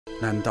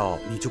难道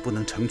你就不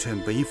能成全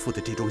为父的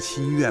这桩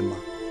心愿吗？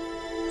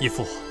义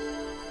父，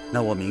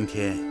那我明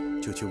天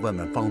就去问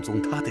问方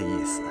宗他的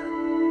意思。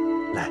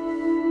来，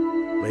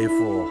为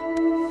父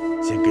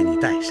先给你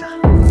戴上。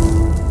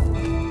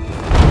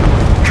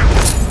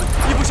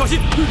义父小心！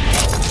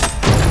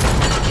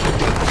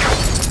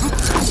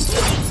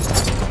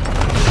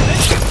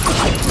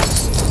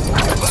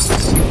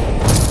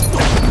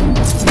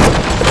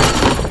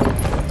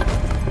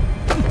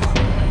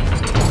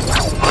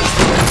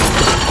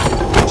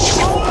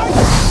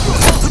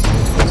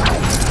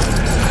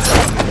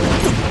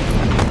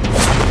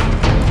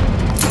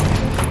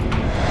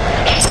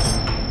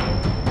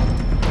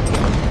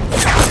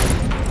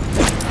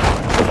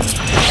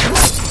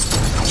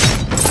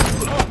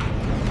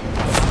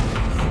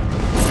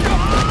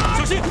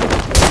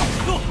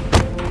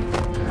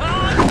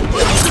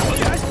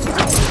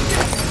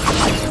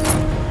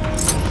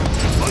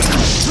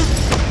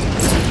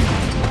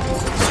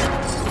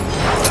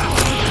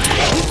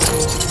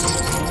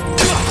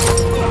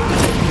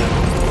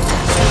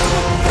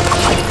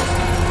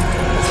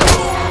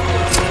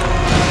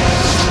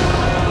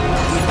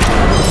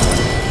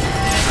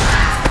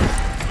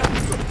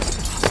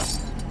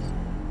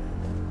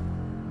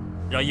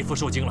让义父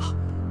受惊了。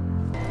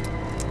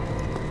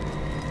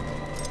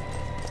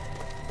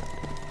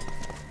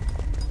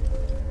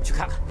去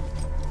看看。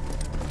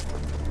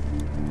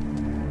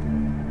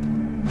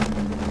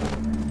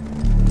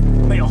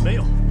没有，没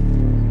有。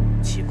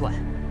奇怪，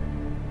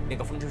那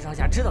个风尘上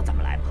下知道咱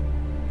们来吗？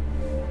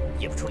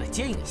也不出来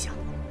接应一下。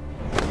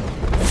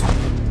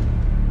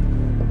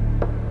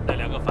那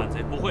两个反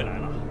贼不会来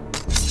了。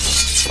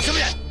什么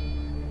人？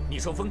你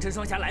说风尘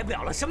双侠来不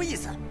了了，什么意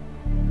思？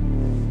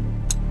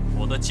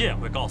 我的剑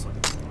会告诉你。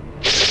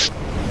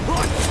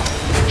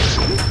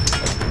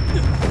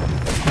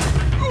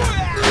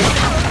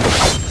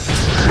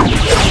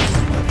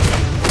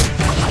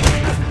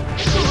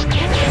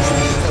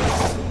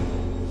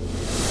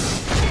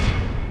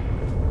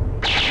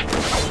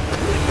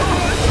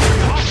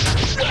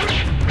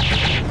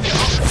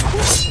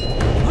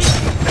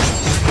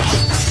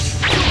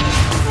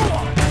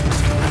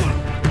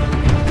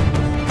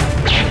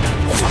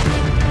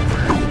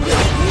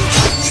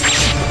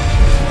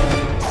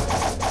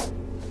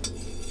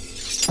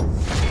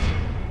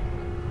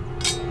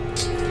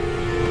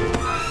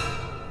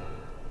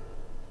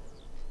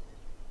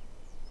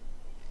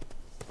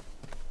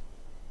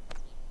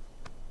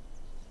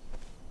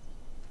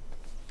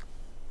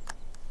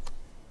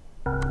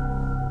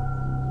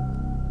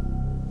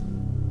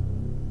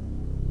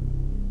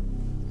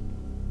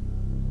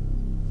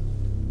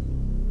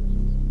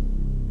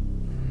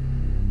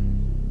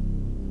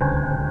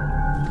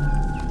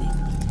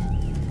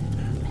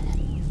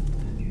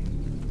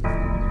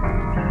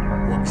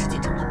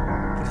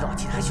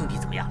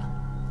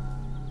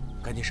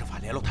赶紧设法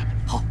联络他们。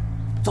好，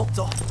走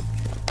走。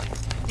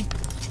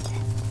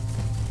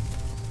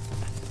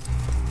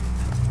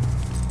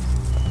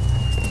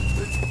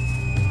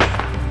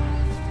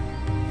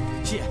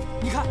七爷，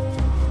你看。哎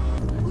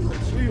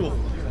呦，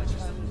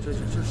这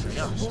谁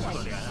呀？多可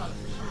怜啊！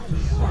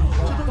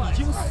这都已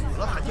经死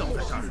了，还吊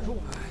在这儿。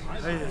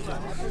哎呀，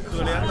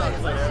可怜呐，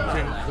可怜呐，真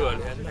可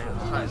怜呐，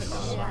太惨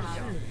了。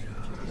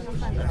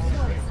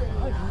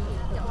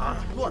啊，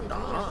乱打！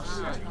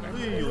哎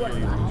呦呦呦！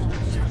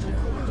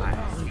哎，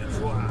你说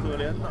可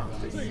怜呐，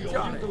这家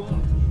里是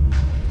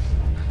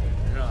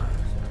吧？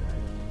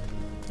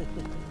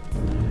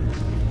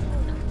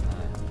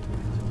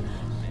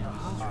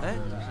哎，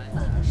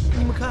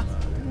你们看，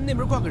那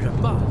边挂个人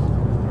吧。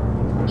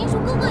英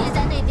雄哥哥也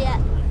在那边。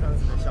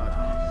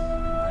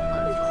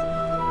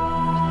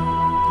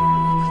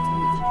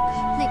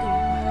那个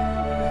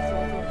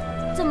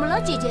人，怎么了，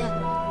姐姐？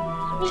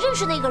你认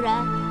识那个人？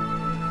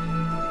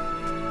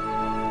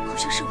好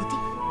像是我爹。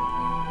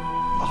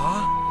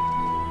啊？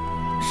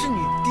是你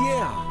爹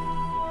啊？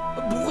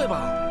不会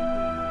吧？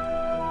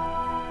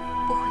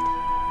不会的，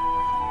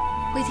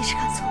我一定是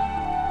看错了。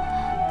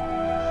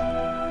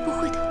不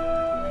会的。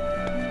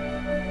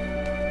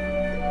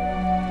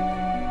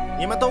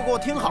你们都给我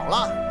听好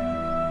了，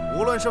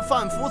无论是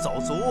贩夫走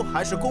卒，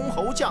还是公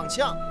侯将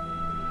相，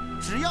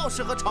只要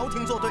是和朝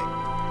廷作对，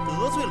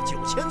得罪了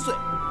9000岁，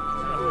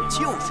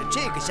就是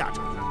这个下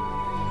场。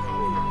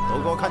都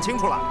给我看清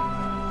楚了，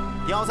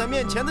吊在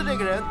面前的这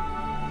个人，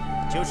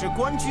就是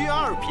官居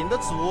2品的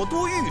左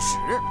都御史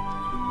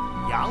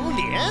杨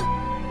涟。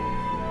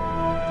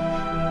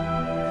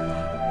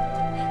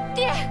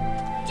爹，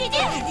姐姐，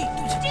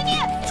姐姐，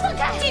放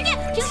开！姐姐，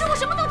平时我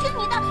什么都听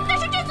你的，但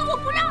是这次我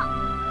不让。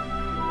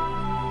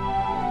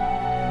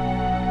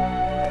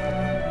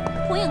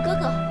火影哥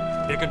哥，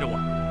别跟着我。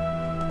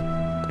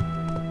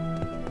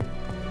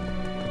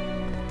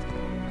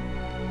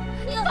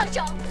放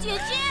手，姐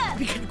姐！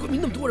你看你官民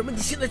那么多人吗？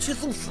你现在却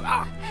送死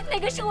啊！那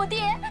个是我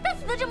爹，他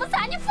死得这么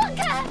惨，你放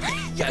开！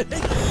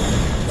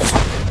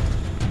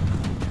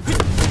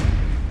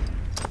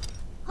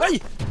哎，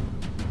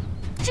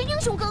是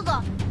英雄哥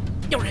哥。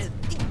有人，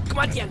你干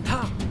嘛点他？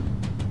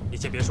你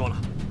先别说了，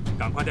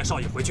赶快带少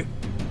爷回去。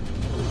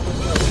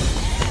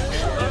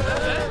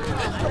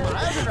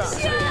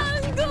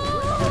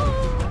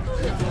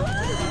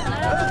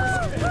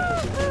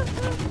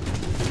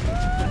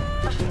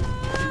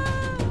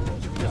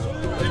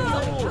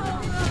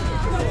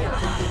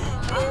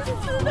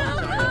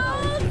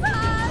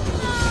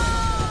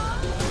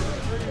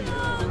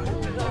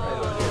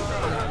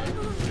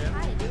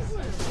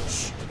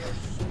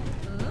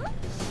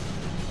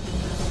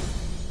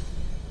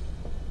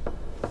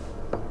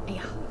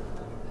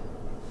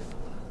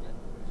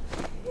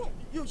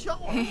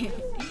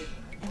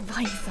不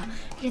好意思啊，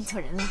认错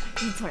人了，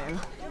认错人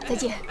了。再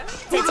见，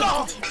再见，再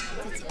见，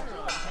再见。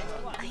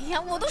哎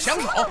呀，我都说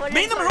了，我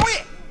没那么容易。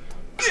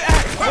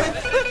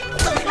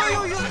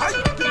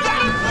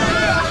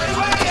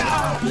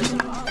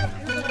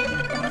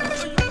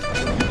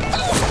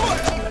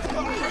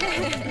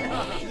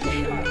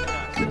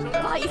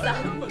不好意思啊，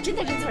真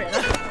的认错人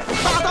了。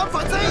大胆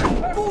反贼，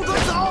不准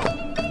走！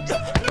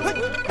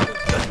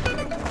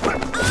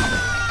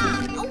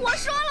我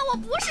说了，我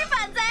不是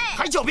反贼。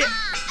还狡辩！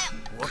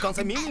我刚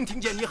才明明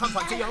听见你喊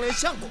反贼杨连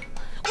相公。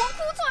我哭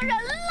错人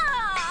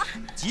了。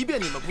即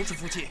便你们不是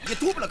夫妻，也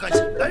脱不了干系。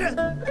来人，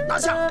拿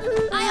下！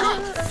哎呀，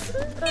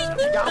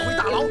你押回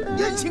大牢，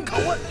严刑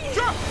拷问。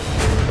是。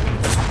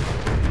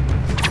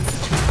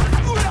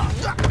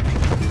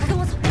快跟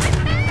我走！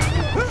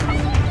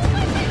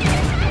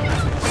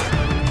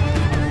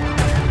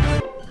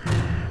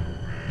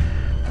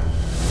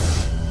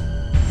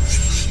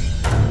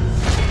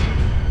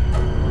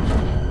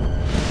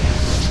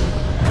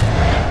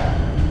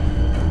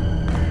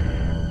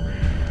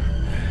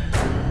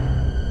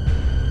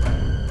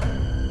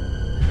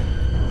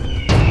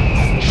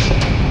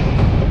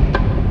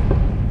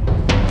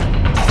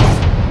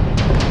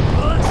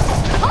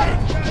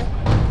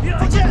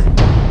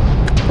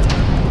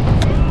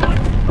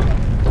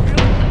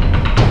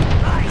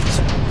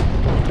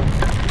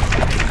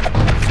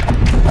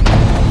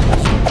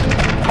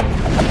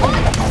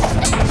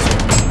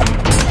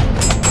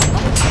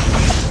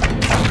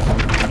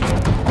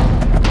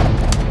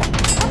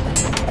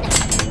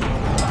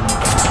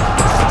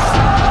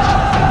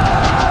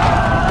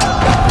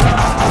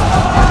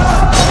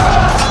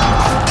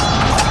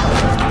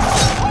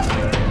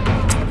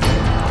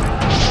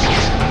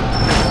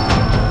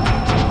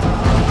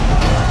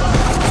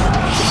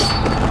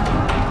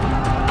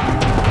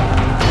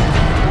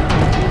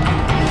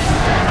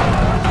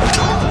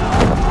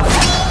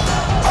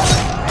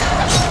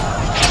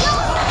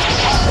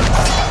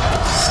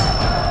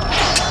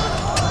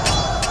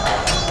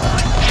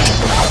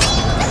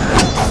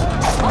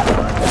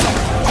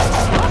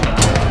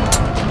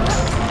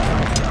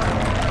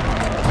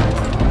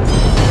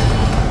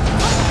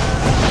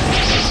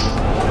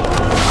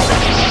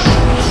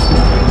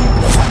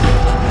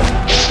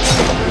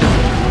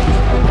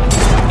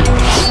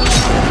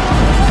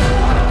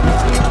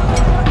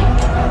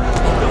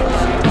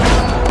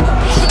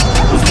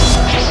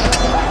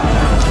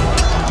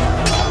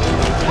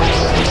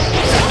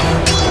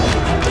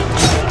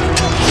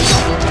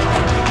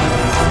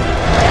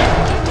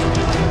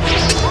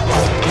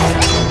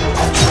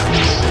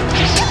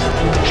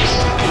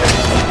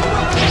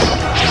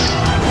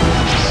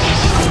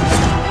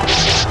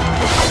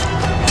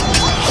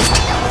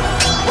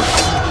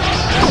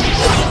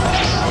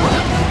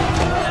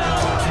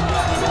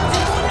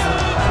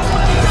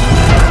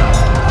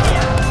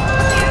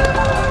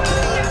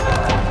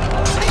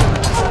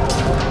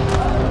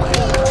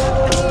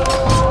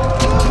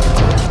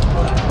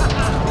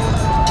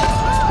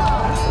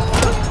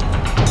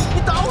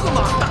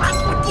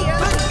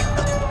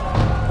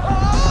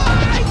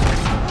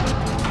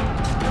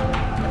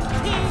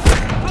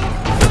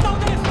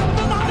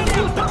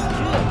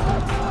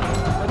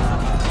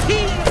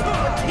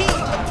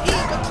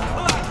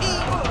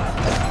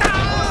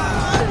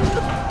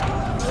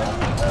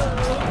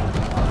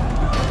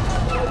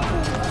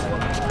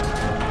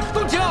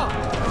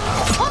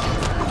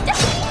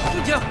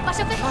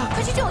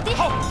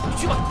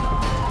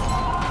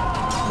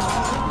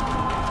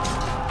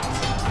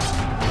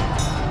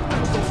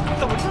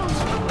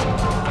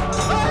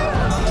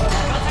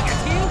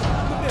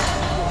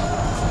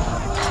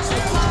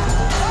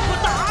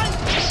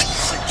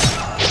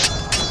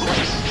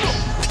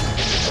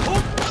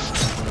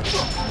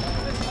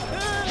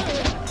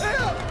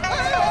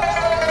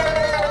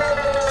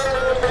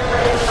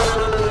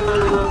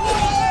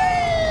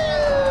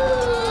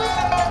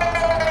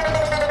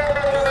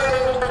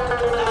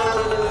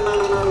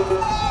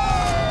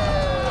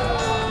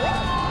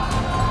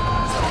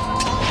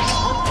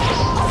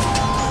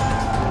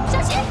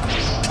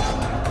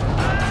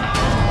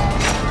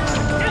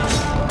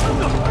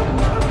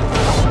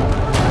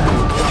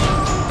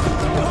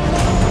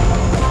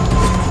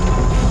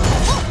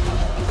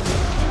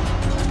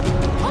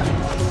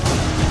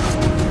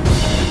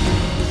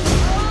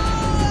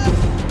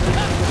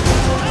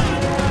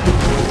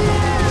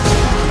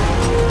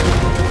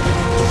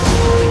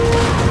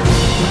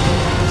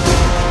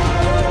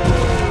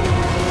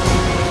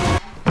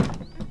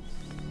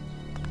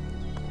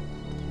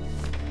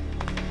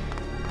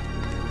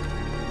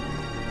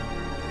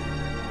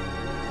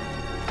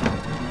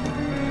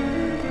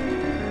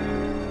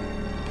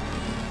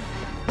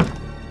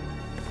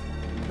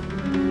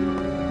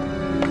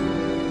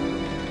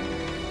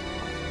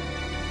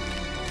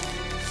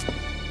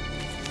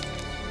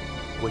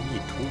文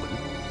艺图文。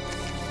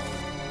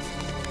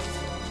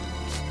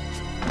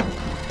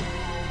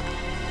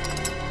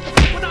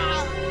不打！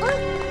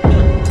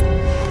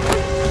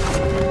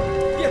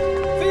爹，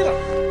飞了！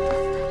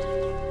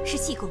是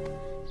气功，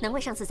难怪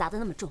上次砸得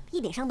那么重，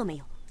一点伤都没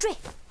有。追！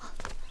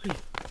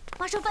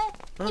马胜飞，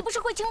你不是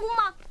会轻功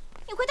吗？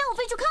你快带我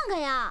飞去看看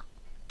呀！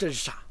真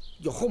傻，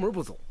有后门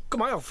不走，干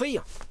嘛要飞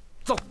呀？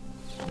走。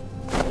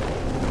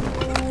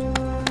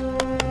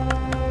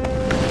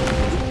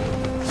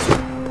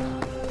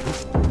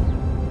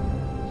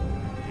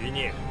余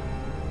孽，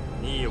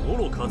你已无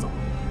路可走。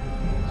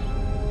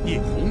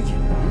叶红影，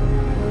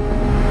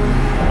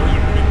我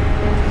眼力。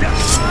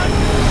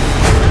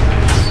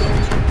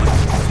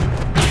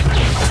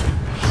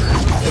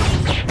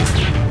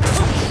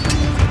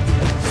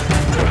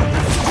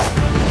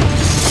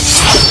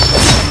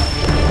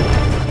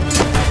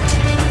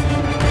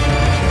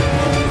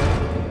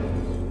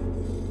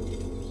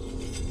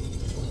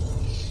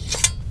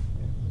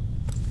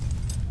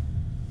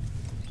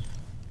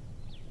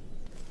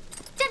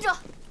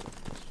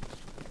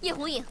叶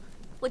红影，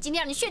我今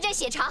天让你血债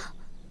血偿。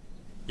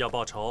要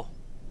报仇，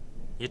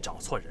你找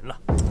错人了。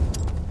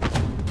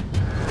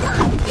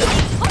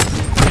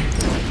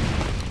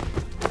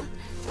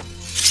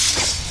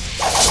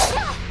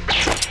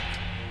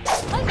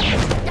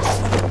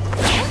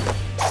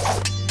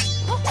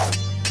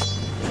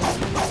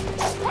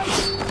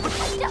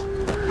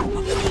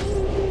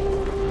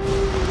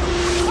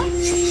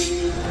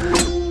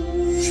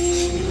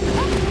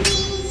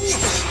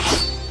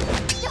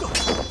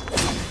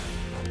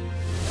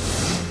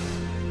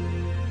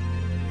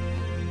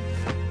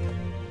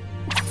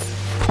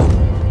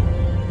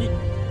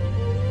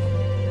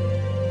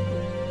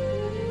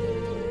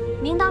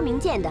明刀明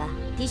剑的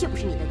确不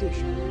是你的对手，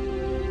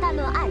但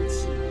论暗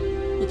器，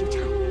你就差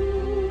一点。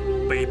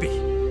卑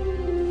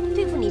鄙！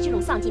对付你这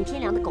种丧尽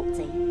天良的狗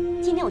贼，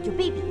今天我就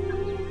卑鄙你了。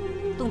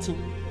冬青，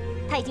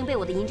他已经被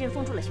我的银针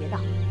封住了穴道，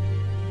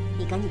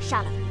你赶紧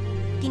杀了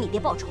他，给你爹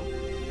报仇。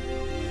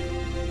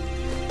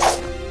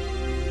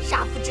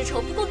杀父之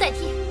仇不共戴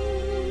天，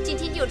今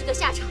天你有这个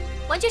下场，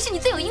完全是你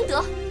罪有应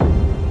得。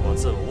我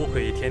自无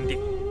愧于天地，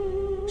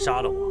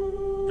杀了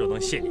我，若能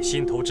泄你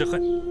心头之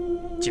恨，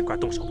尽快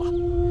动手吧。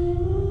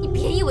你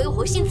别以为我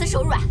会心慈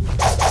手软。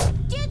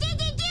姐姐，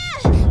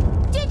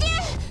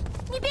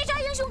你别杀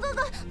英雄哥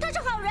哥，他是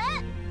好人。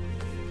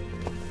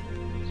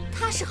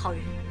他是好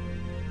人。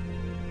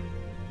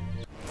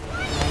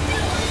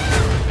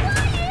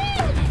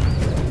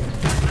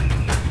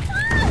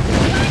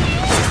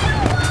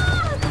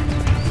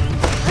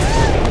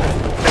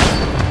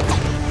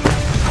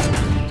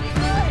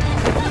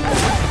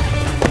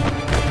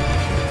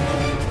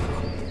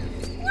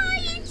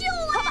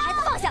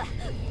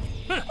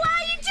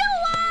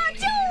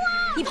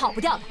跑不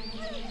掉的，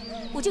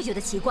我就觉得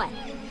奇怪了。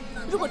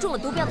如果中了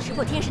毒镖的石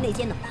破天是内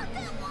奸的话，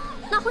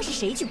那会是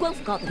谁去官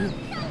府告的密，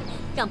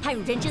让潘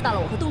汝贞知道了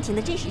我和冬晴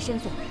的真实身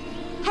份，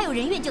还有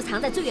人怨就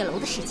藏在醉月楼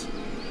的事情？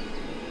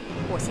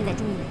我现在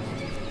终于明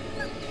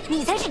白，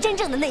你才是真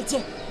正的内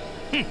奸。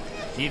哼，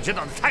你知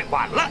道的太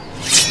晚了。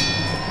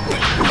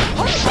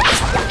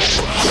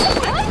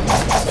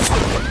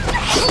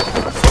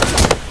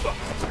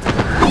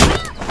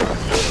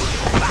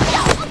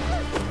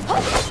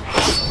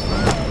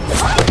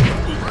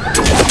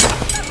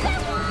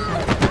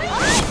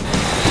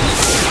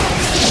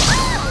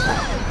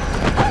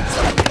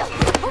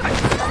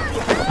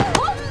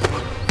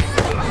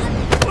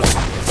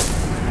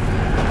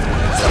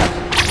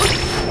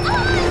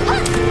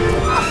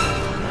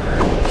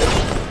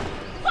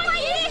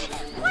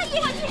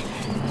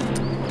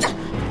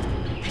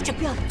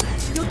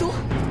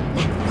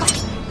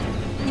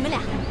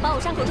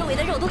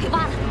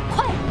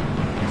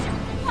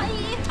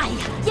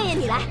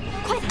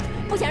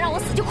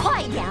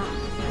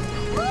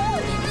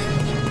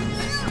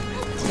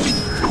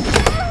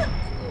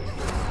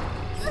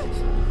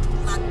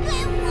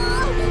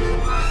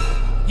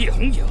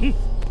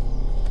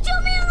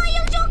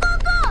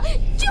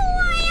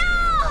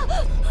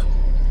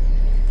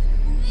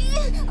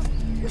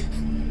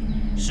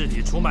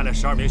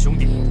12名兄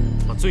弟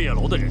和醉月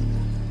楼的人，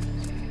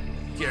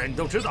既然你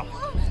都知道了，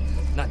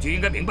那就应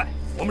该明白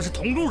我们是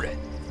同路人。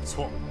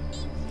错，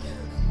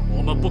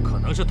我们不可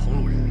能是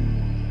同路人，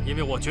因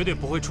为我绝对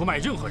不会出卖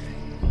任何人。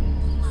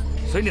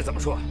随你怎么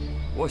说，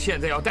我现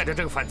在要带着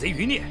这个反贼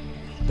余孽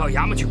到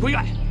衙门去归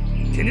案，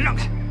请您让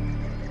开。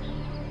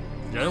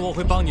人我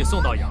会帮你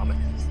送到衙门，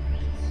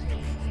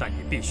但你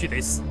必须得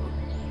死。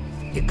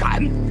你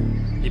敢？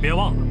你别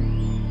忘了，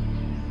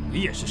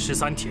你也是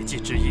13铁骑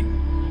之一。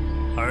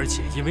而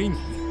且因为你，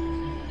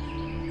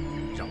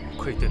让我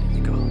愧对了一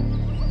个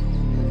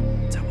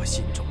在我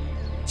心中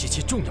极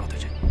其重要的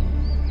人，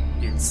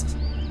因此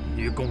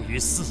于公于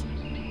私，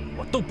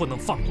我都不能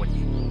放过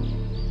你。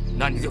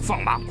那你就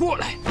放马过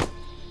来！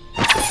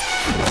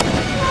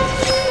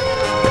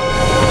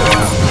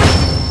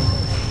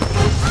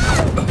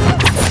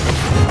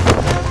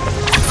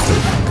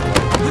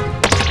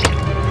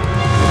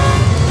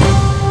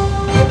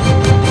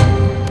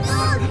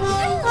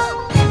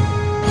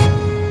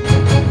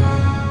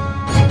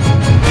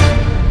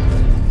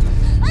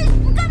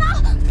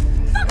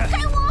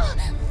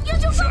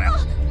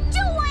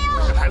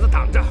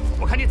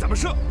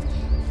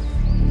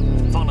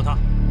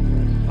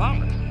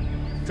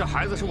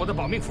我的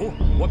保命符，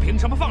我凭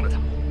什么放了他？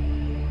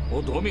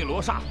我夺命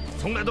罗刹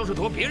从来都是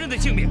夺别人的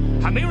性命，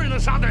还没有人能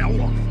杀得了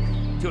我。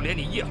就连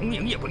你叶红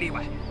莹也不例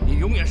外，你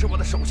永远是我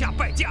的手下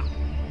败将。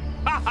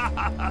哈哈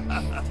哈哈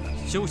哈！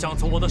休想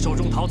从我的手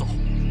中逃走，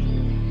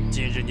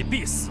今日你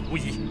必死无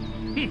疑。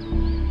哼，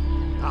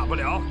大不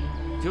了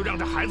就让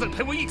这孩子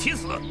陪我一起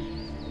死。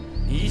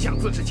你一向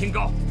自视清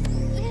高，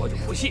我就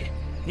不信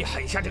你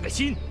狠下这个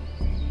心。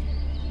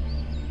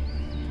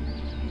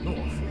懦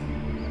夫，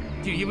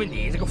就因为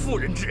你这个妇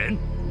人之仁，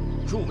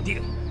注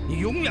定你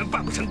永远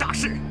办不成大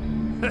事。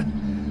哼，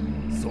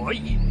所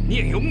以你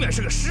也永远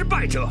是个失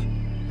败者。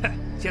哼，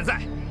现在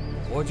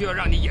我就要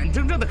让你眼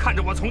睁睁地看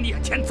着我从你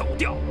眼前走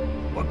掉，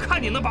我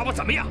看你能把我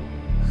怎么样？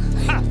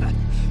哈哈，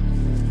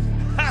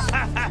哈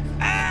哈哈！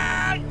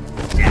啊！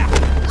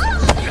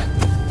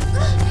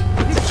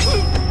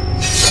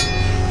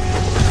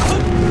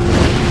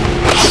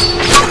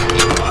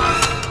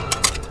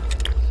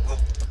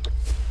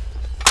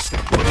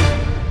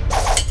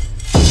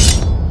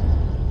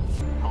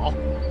好，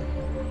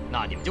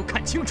那你们就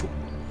看清楚。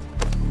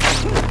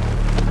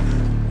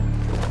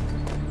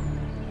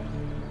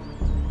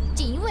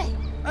锦衣卫，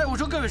哎，我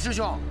说各位师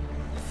兄，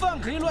饭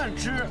可以乱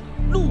吃，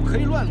路可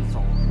以乱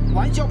走，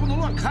玩笑不能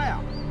乱开啊！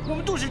我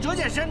们都是折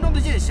剑山庄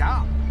的剑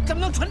侠，怎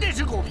么能纯这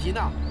只狗皮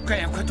呢？快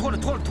呀，快脱了，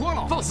脱了，脱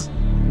了！放肆！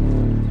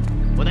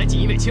我乃锦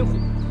衣卫千户，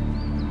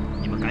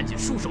你们赶紧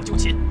束手就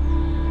擒，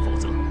否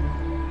则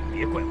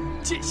别怪我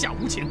剑下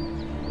无情。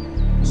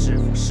师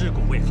傅尸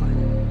骨未寒，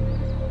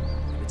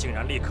你们竟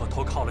然立刻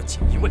投靠了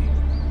锦衣卫，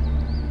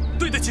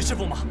对得起师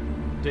傅吗？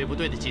对不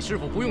对得起师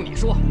傅不用你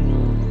说，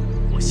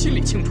我心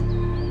里清楚。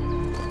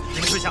你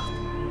们退下。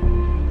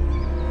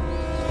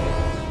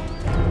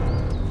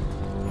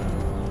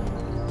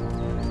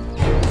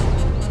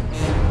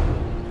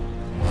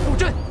布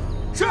阵。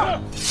是。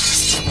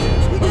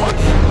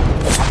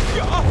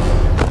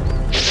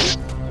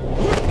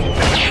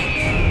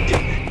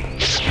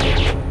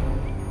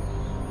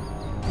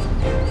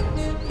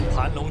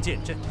盘龙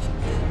剑阵，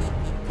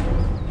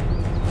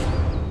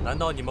难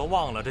道你们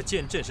忘了这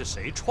剑阵是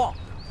谁创的？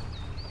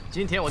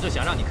今天我就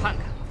想让你看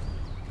看，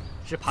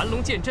是盘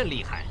龙剑阵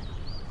厉害，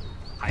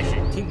还是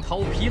惊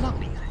涛劈浪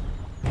厉害？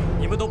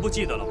你们都不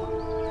记得了吗？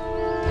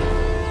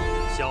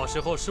小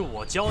时候是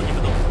我教你们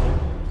的武功。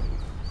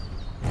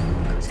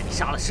可是你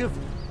杀了师傅，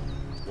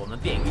我们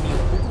便与你有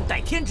不共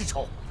戴天之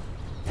仇。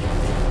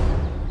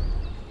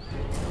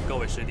各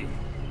位师弟，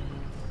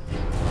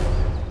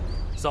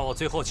算我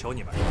最后求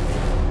你们，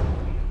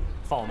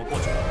放我们过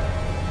去。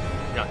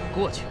让你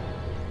过去？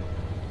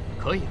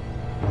可以，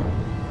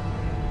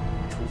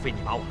除非你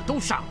把我们都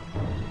杀了，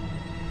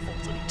否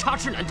则你插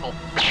翅难逃。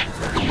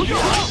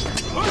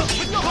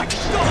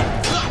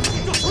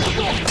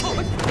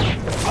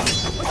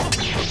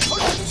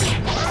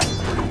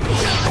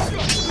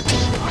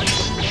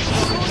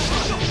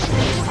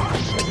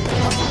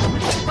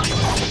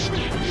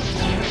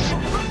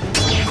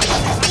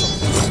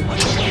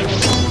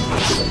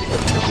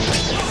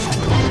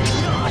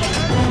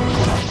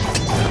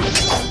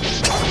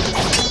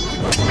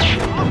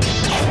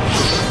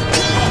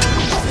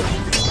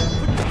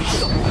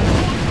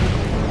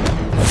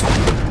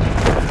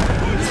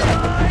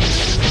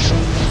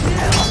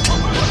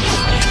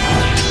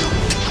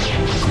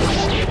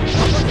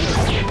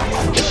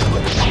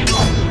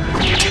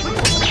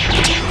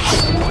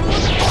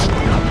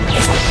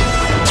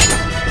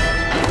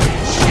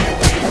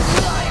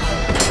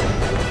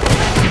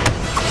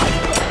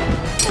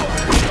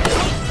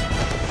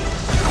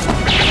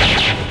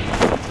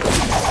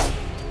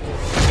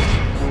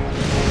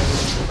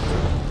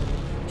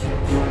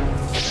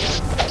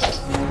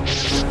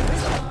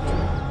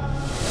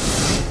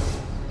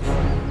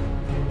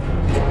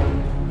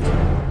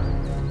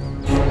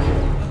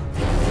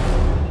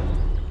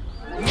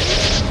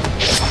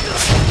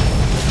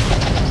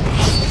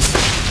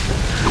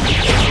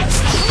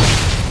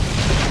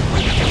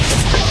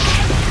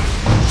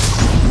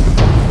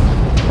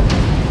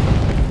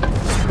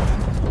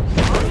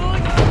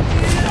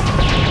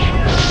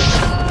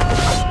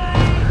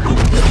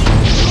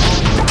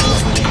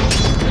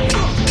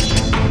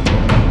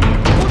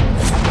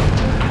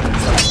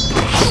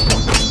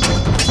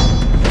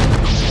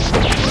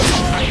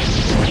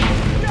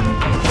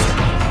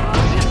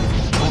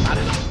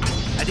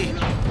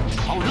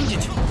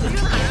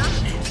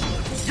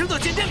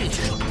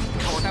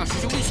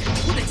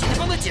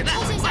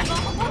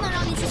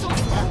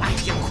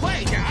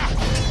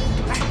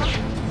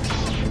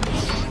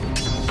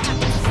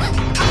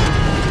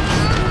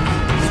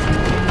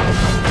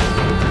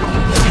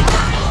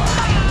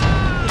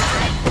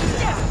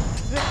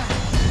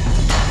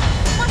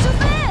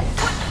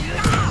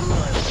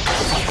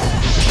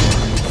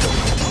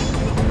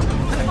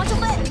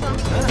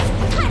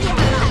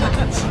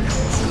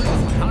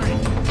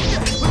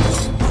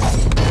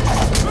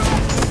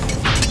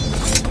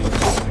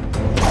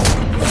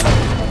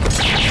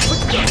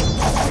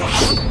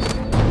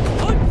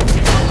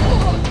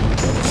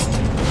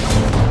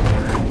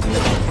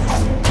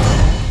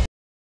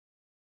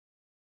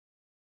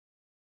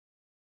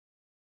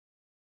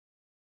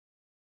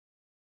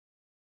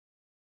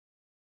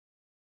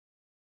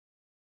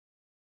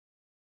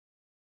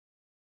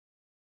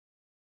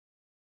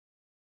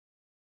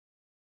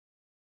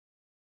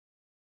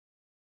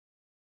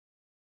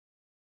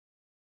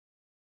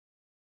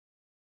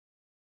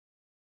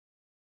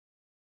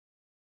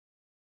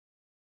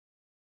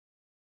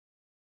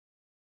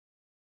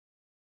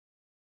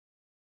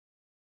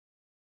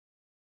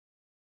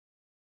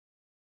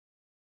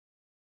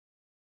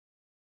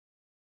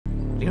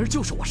灵儿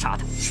就是我杀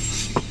的。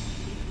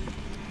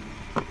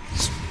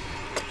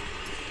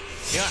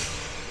灵儿，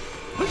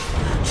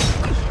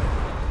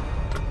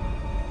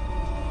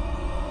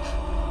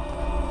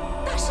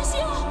大师兄，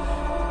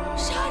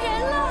杀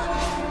人了！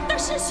大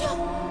师兄，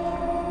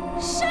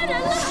杀人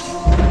了！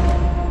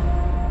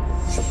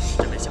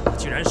真没想到，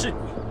竟然是你！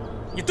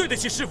你对得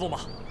起师傅吗？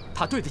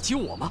他对得起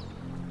我吗？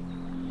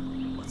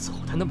我伺候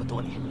他那么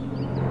多年，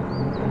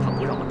他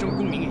不让我争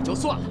功名也就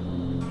算了，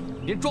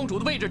连庄主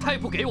的位置他也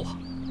不给我。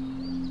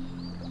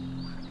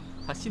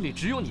他心里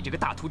只有你这个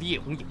大徒弟叶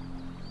红影，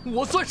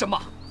我算什么？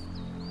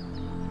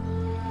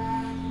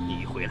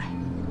你一回来，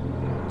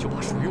就把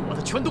属于我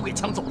的全都给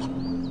抢走了。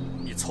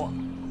你错了，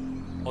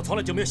我从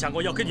来就没有想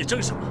过要跟你争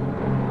什么。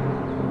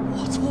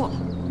我错了，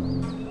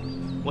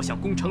我想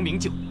功成名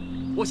就，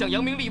我想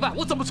扬名立万，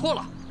我怎么错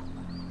了？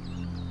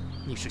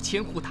你是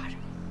千户大人，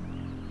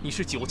你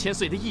是9000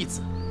岁的义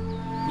子，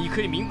你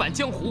可以名满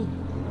江湖。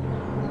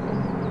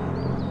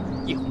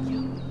叶红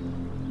影，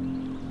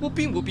我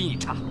并不比你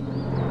差。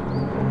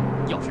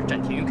要是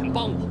战天云肯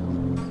帮我，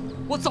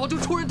我早就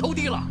出人头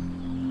地了。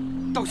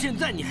到现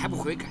在你还不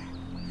悔改，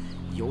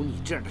有你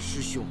这样的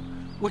师兄，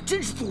我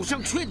真是祖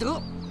上缺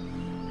德。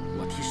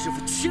我替师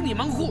傅清理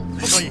门户。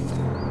不可以，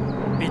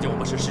毕竟我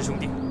们是师兄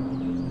弟。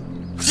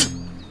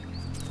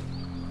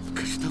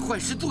可是他坏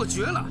事做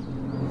绝了。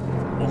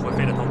我会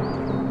飞了头，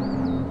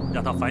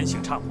让他反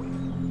省忏悔。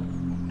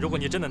如果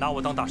你真的拿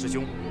我当大师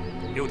兄，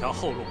留条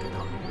后路给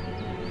他。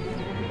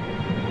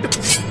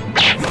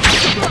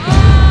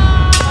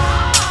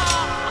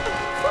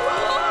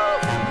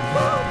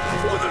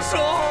我的手！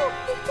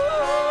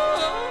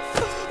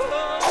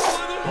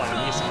断你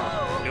一手，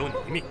留你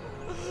一命。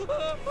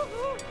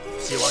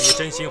希望你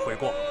真心悔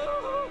过，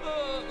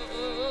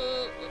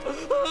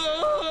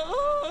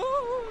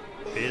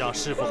别让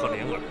师傅和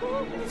灵儿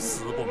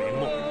死不瞑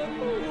目。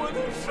我的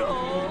手！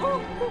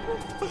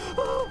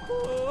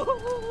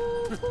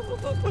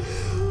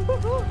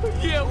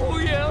叶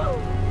红影，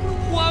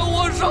还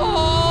我手！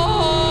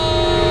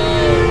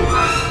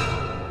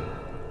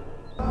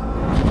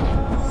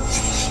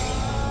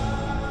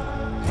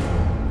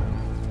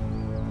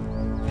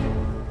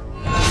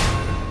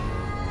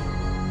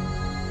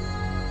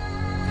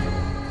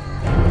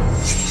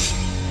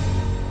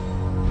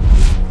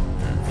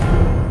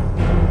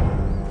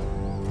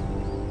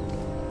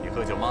你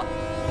喝酒吗？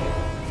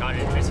杀人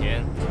之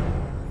前，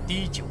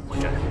滴酒不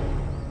沾。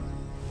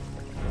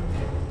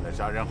那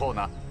杀人后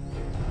呢？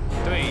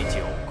对酒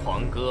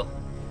狂歌。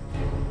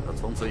那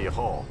从此以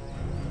后，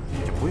你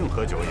就不用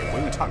喝酒，也不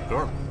用唱歌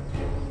了。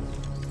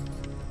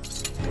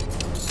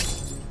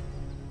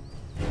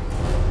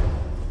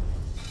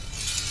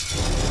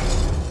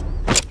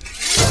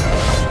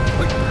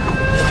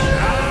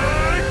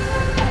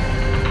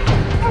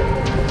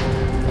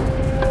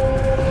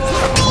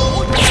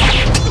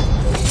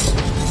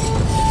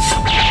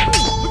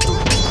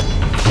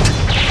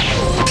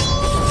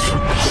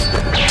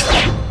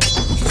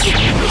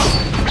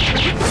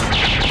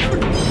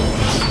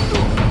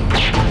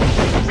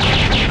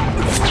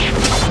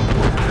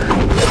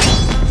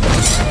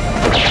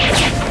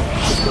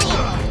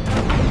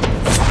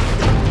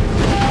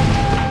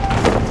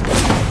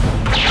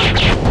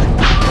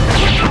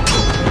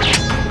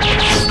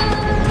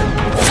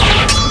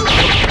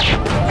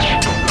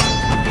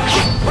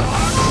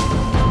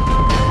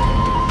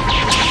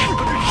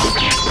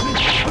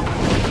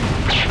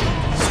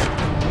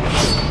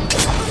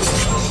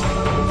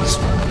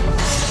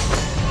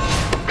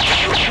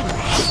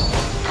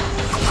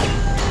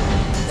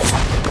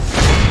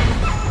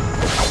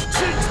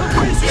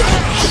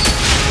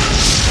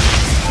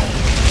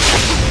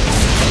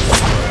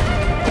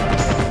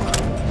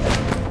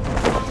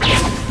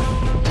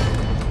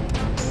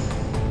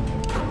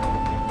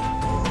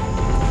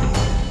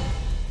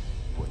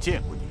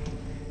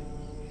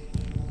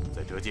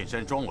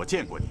山庄我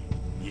见过你，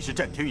你是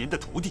战天云的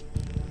徒弟。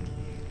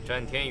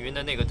战天云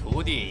的那个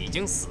徒弟已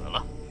经死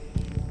了，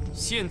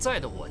现在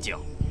的我叫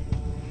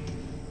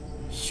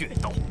血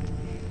刀。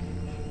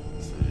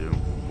此人武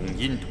功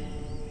阴毒，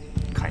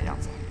看样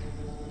子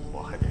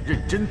我还得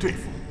认真对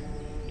付。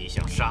你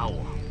想杀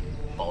我，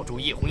保住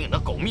叶红影的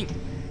狗命，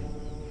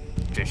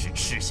真是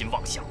痴心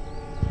妄想，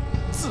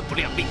自不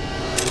量力。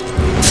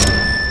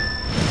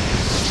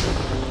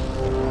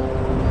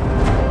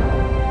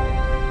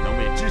能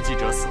为知己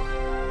者死，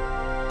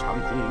长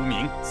空无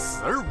名，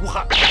死而无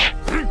憾。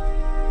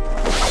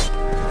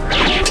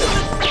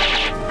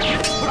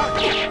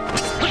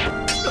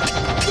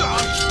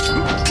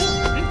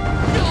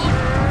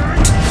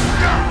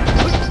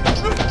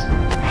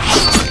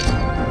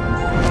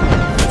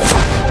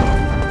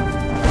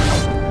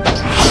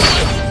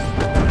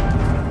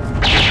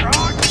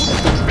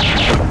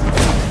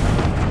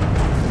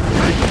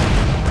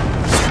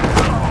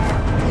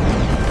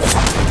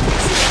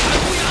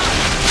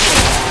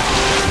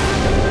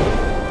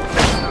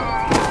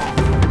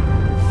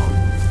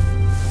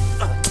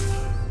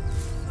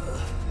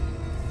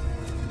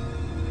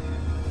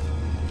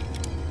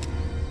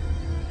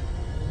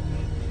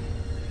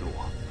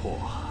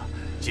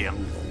江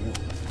湖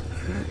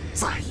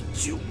再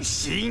诛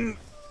心。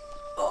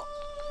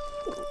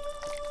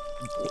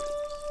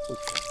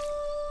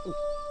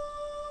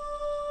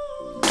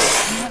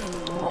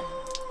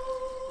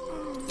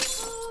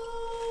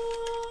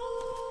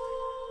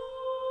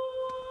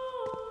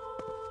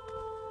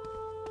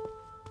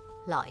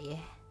老爷，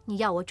你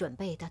要我准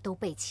备的都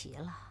备齐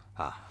了。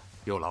啊，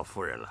有劳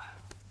夫人了。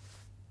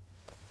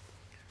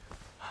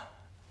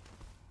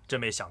真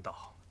没想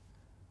到，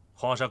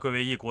皇上贵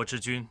为一国之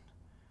君，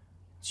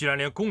居然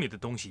连宫里的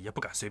东西也不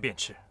敢随便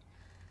吃。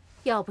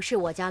要不是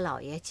我家老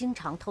爷经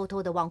常偷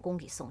偷的往宫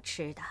里送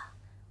吃的，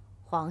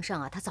皇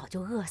上啊，他早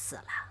就饿死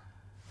了。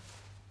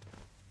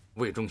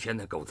魏忠贤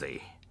那狗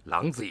贼，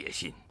狼子野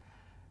心，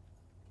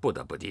不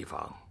得不提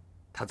防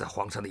他在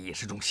皇上的饮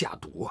食中下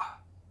毒啊！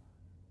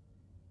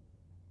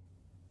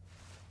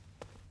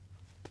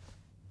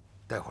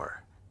待会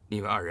儿你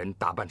们二人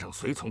打扮成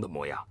随从的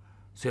模样，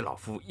随老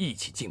夫一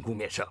起进宫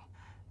面圣。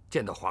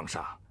见到皇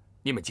上，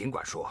你们尽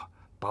管说，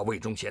把魏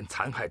忠贤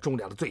残害忠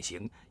良的罪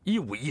行一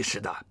五一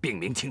十的禀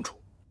明清楚。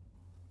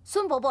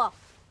孙伯伯，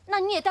那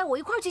你也带我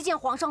一块儿去见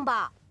皇上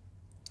吧。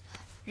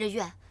任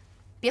苑，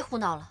别胡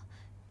闹了，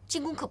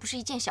进宫可不是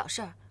一件小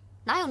事儿，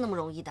哪有那么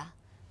容易的？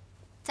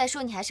再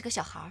说你还是个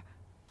小孩儿，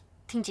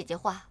听姐姐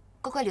话，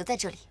乖乖留在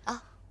这里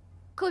啊。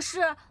可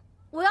是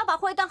我要把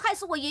坏蛋害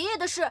死我爷爷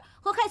的事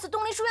和害死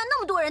东林书院那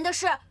么多人的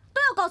事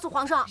都要告诉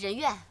皇上。任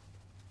苑，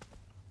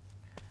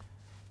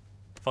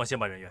放心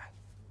吧，任苑，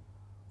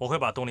我会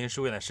把东林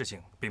书院的事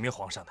情禀明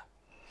皇上的。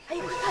哎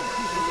呦，看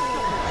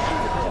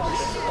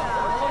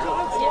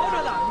活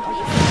着呢！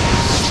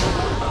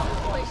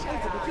回事？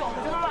怎么掉这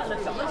么烂了？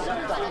什么事儿？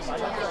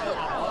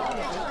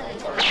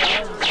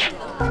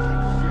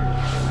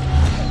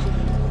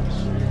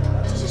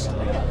这是什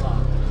么人啊？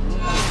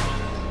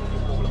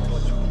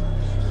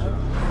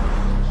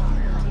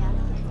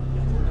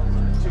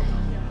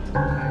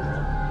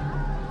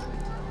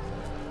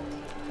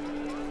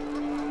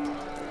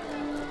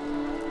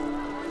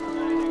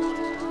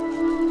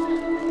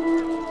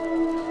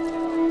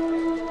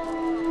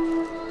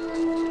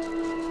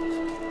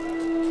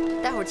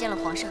待会儿见了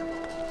皇上，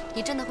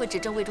你真的会指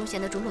证魏忠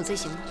贤的种种罪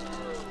行吗？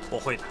我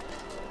会的。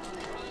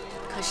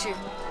可是，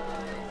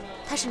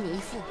他是你义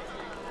父，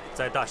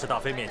在大是大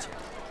非面前，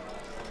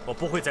我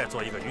不会再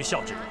做一个愚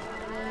孝之人。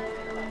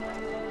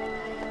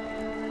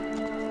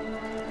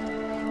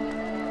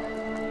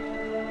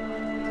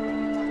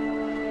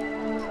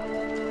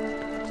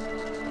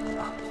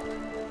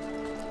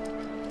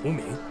无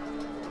名，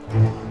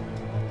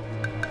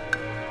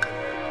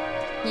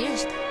你认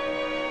识他？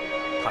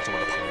他是我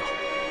的朋友，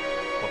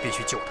我必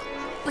须救他。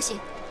不行，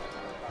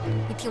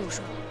你听我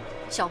说，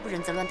小不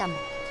忍则乱大谋。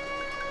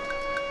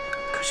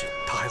可是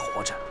他还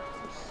活着。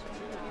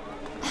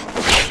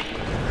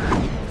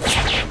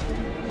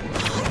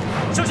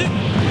小心！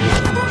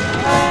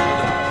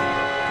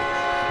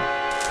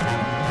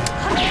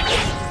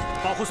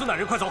保护孙大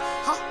人，快走！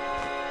好，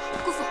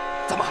姑父，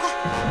走吧。快！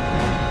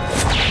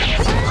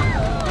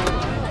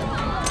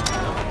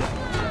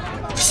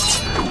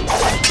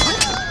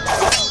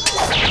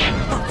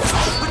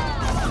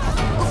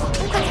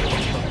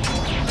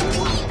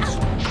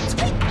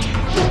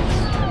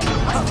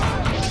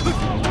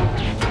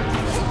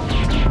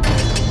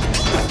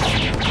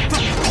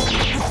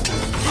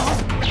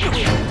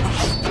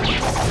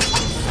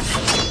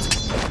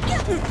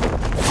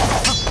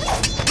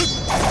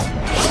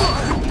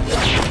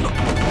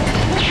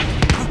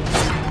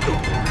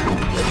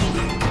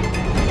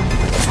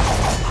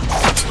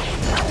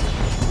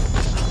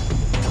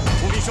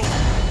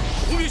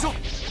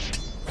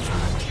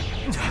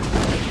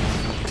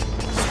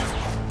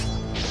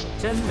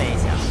真没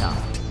想到，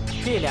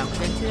这两个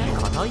人居然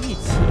搞到一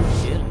起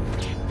去了，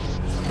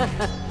哈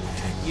哈，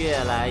越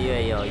来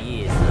越有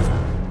意思了。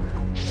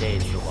这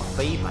次我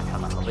非把他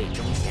们和魏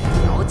忠贤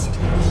挑起来，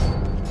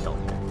斗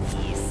得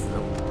你死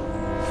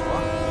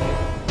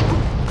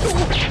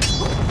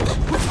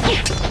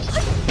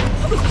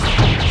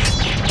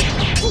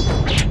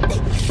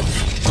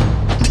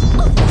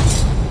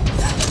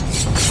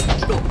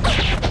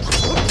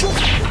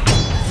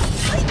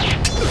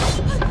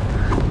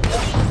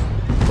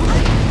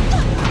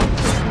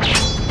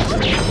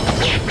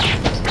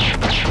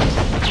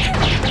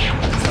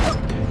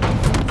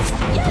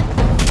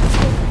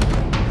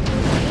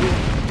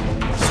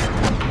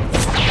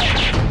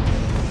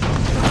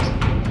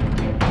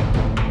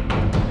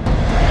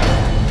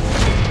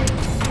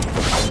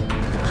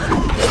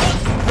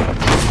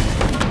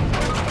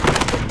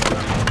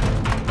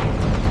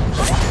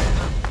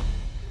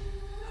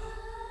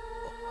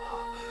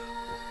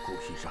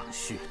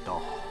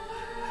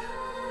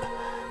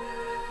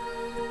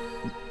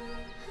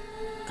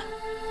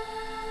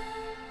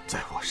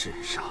身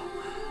上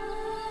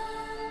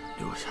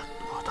留下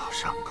多道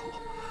伤口，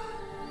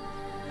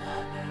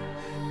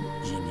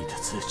以你的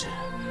资质，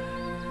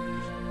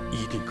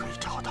一定可以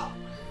找到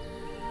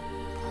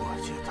破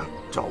解他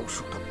招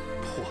数的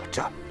破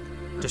绽。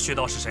这穴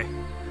道是谁？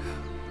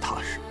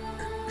他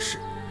是……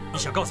你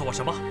想告诉我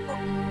什么？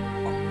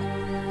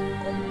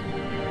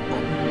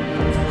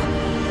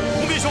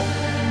吴秘书。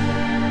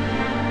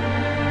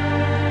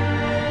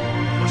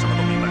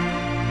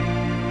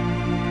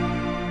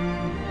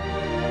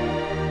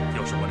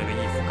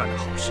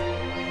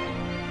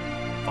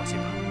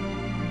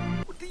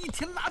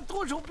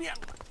多少遍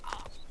了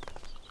啊！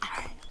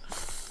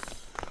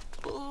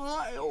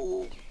哎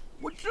呦，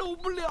我受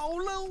不了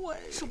了，我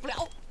受不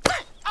了！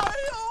哎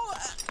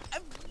呦，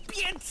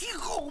别提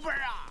后边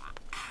啊！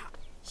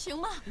行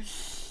吗？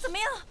怎么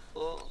样？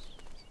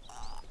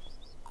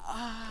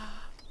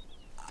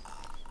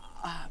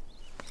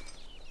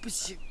不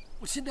行，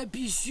我现在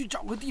必须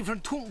找个地方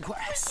痛快。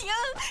不行，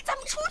咱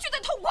们出去再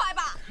痛快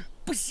吧。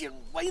不行，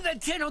万一在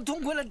天上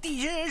痛快了，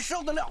地下人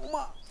受得了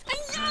吗？哎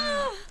呀，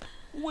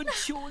我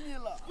求你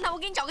了。那我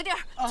给你找个地儿，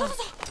走走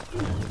走。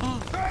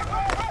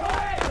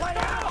快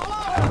点，好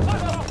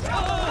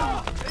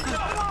了！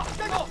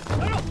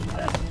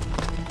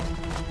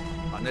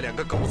把那2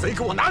个狗贼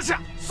给我拿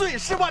下，碎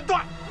尸万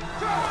段！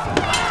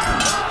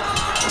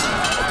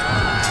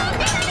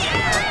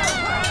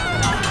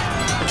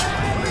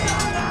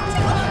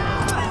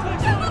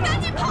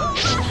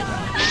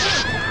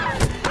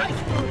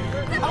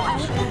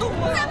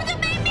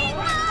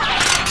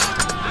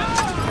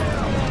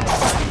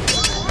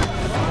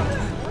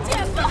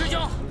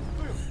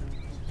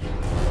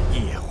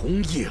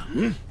红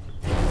影，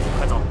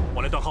快走，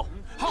我来断后。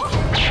好。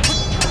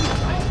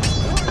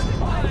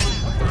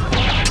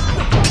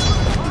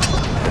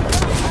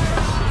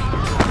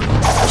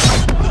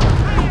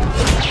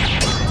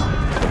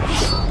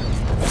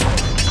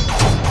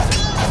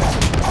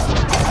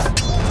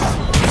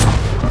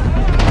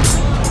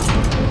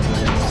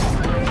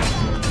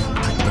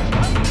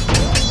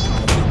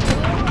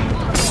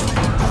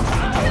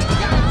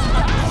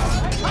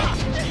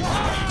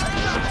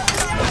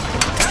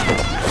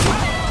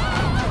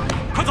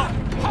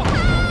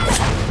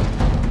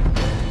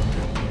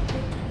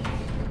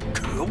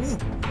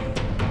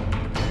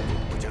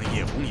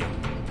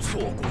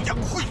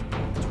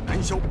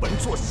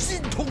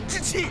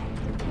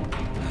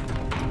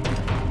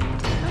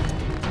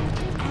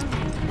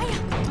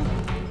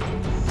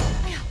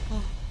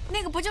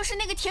就是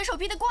那个铁手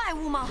臂的怪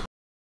物吗？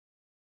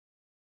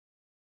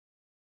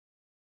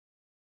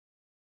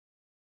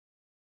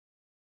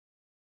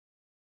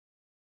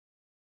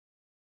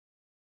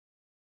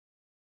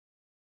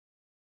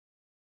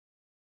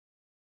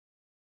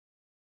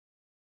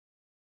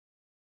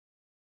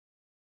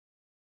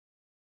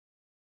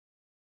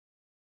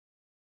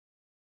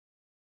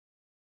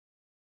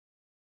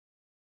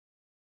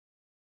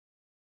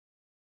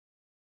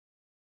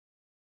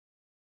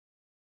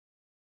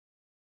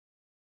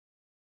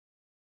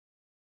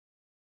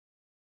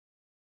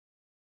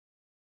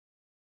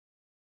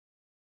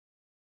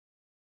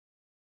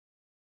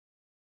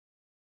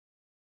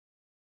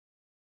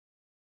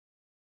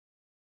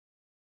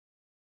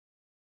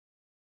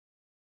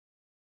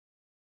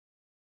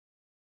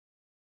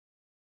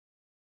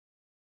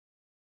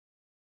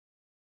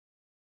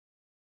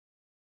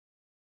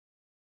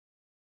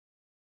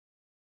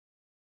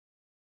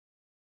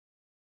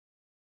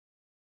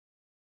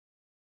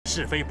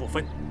是非不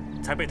分，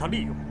才被他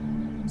利用，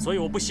所以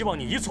我不希望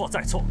你一错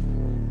再错，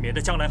免得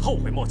将来后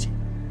悔莫及。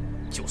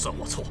就算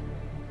我错，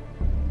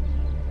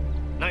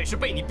那也是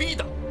被你逼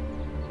的。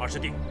二师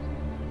弟，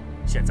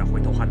现在回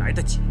头还来得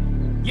及。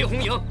叶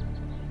红莹，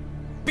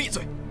闭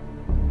嘴！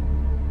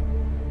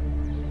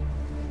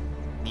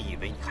你以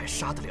为你还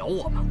杀得了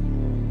我吗？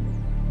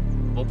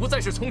我不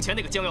再是从前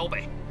那个江瑶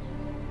北。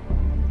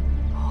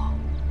哦，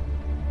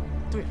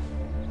对了，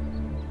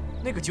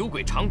那个酒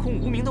鬼长空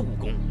无名的武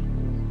功。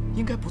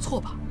 应该不错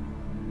吧？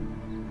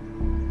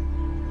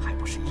还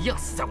不是一样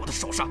死在我的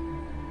手上？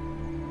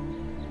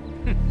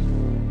哼！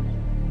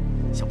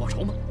想报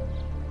仇吗？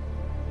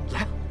来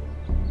啊！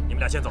你们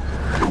俩先走。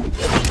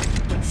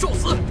受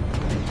死！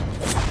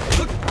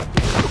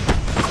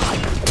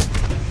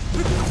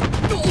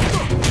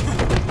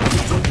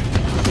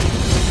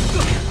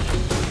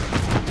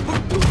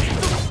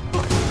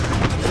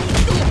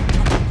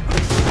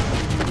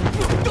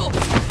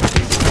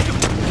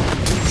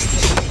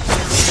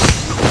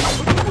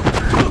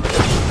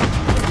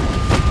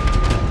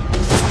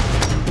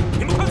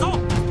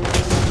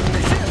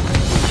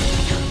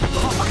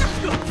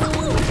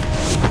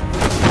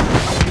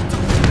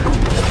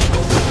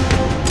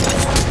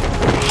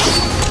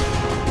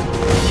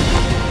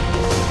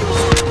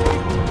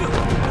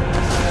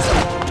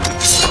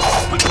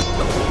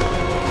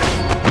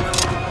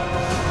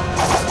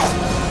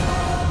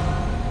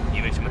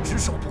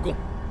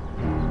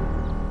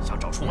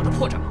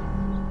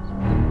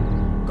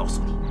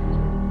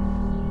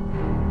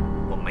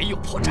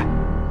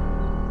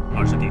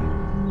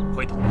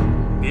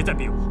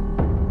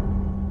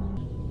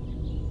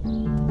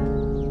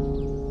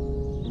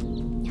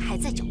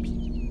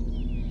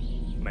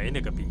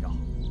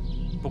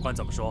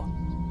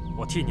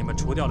替你们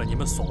除掉了你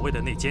们所谓的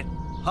内奸，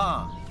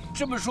啊，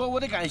这么说我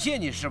得感谢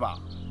你是吧？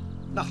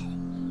那好，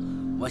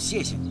我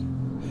谢谢你，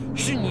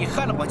是你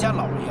害了我家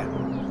老爷，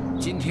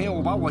今天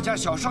我把我家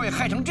小少爷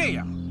害成这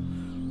样，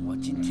我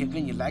今天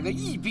跟你来个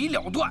一笔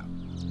了断。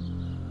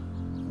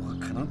我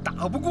可能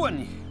打不过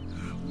你，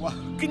我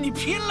跟你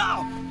拼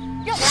了！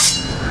让我来！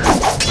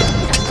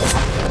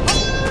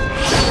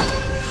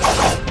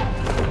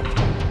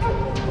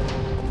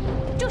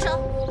住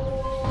手！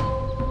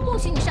不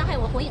许你伤害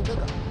我火影哥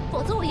哥！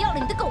否则我要了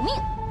你的狗命！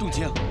冬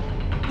青，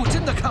我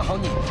真的看好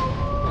你。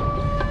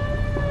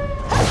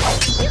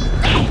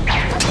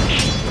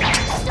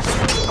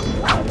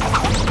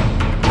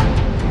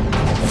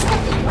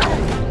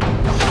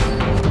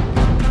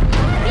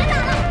别打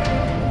了！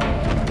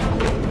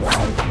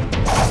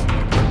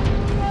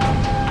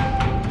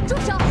住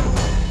手！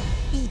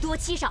以多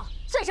欺少，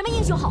算什么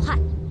英雄好汉？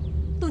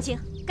冬青，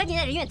赶紧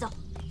带人院走。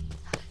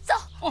走。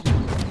哦。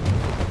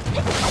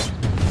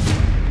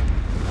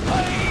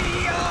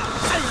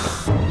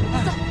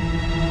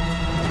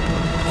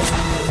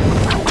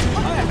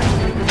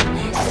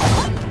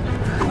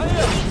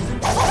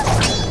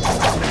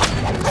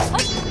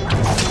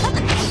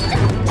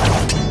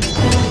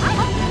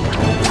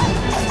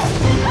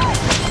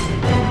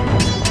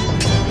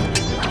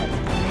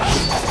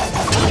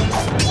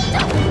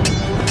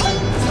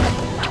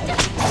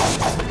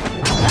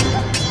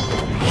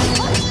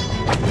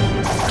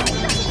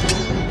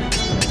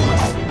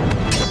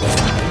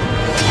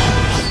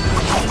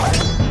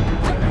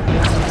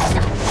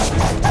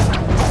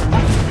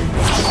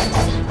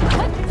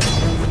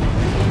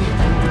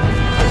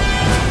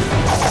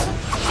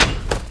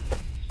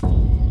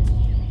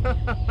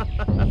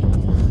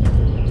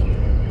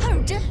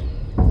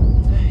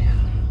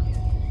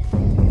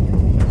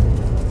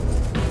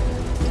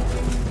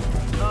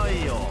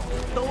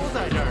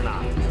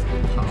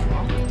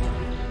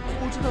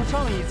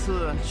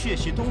 血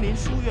洗东林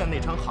书院那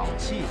场好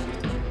戏，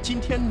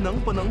今天能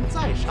不能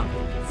再上演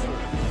一次？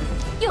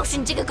又是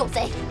你这个狗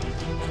贼！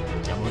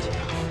杨罗姐，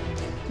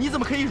你怎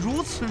么可以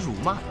如此辱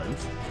骂本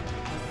府？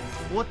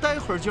我待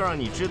会儿就让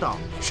你知道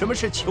什么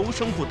是求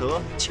生不得，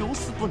求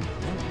死不能。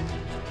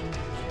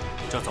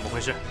这怎么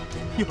回事？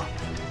哟，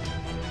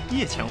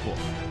叶千户，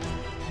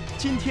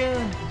今天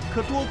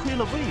可多亏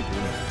了魏姑娘，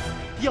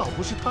要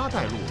不是她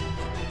带路，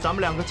咱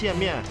们两个见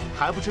面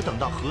还不知等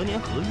到何年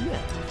何月呢。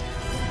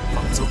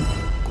放纵！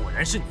 果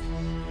然是你，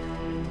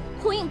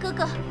火影哥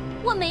哥，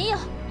我没有，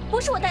不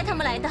是我带他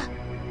们来的。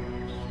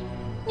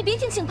你别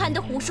听庆潘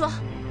的胡说。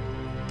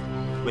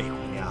魏姑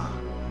娘，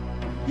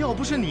要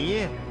不是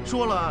你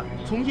说了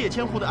从叶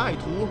千户的爱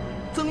徒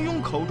曾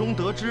庸口中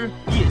得知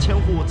叶千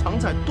户藏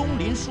在东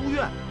林书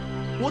院，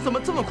我怎么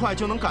这么快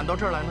就能赶到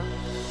这儿来呢？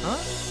啊？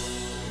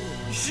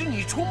是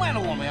你出卖了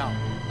我们呀！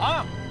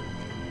啊！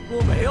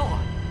我没有啊，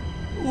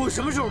我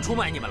什么时候出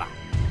卖你们了？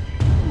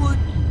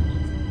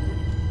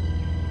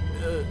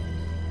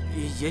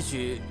也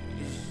许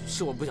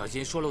是我不小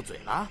心说漏嘴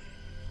了。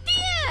爹，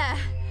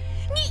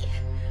你，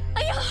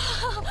哎呀！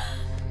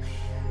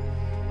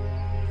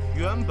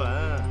原本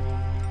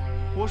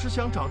我是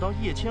想找到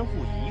叶千户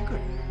一个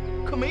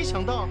人，可没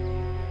想到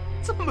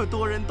这么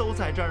多人都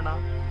在这儿呢。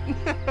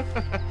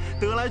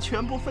得来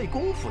全不费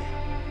工夫呀！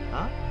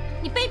啊！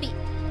你卑鄙，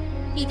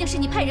一定是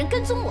你派人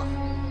跟踪我。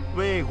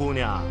魏姑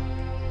娘，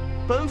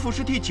本府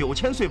是替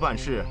9000岁办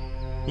事，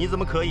你怎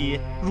么可以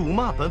辱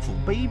骂本府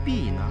卑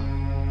鄙呢？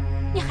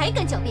 你还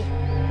敢狡辩？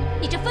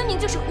你这分明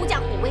就是狐假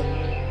虎威，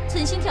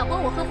存心挑拨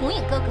我和红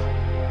影哥哥。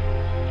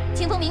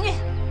清风明月，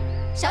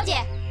小姐，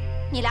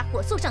你俩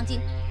火速上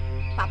京，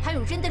把潘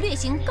汝贞的劣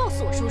行告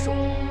诉我叔叔，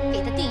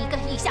给他定一个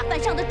以下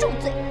犯上的重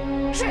罪。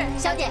是，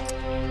小姐。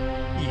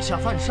以下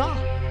犯上？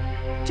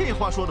这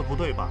话说的不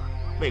对吧，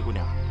魏姑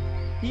娘？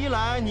一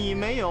来你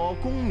没有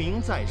功名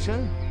在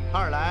身，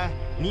二来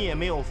你也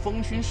没有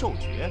封勋授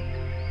爵。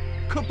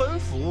可本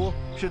府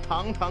是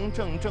堂堂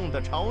正正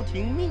的朝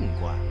廷命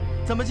官。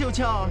 怎么就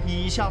叫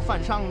以下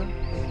犯上呢？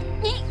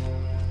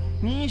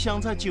你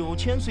想在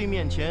9000岁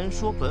面前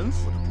说本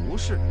府的不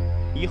是，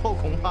以后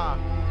恐怕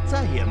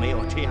再也没有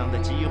这样的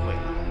机会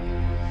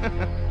了。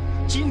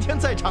今天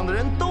在场的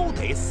人都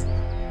得死，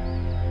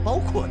包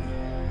括你，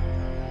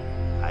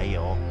还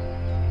有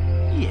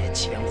叶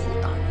千户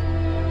大人。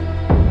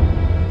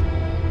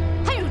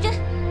潘汝贞，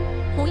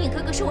红影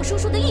哥哥是我叔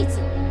叔的义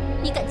子，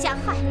你敢加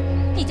害，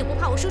你就不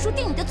怕我叔叔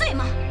定你的罪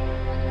吗？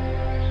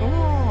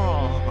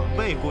哦，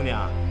魏姑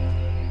娘。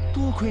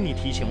 多亏你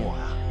提醒我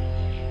呀！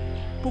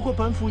不过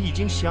本府已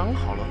经想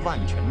好了万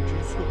全之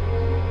策，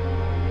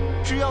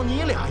只要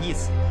你俩一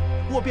死，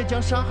我便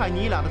将杀害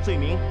你俩的罪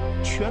名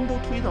全都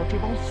推到这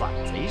帮反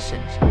贼身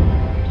上。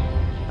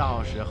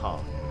到时候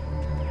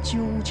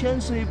，9000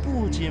岁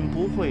不仅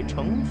不会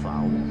惩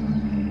罚我，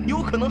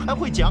有可能还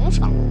会奖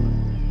赏我，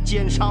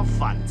奸杀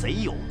反贼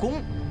有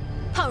功。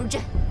潘汝贞，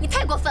你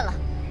太过分了！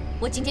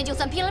我今天就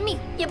算拼了命，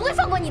也不会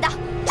放过你的。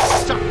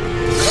上！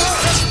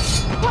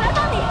我来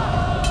帮你。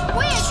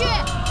 我也去！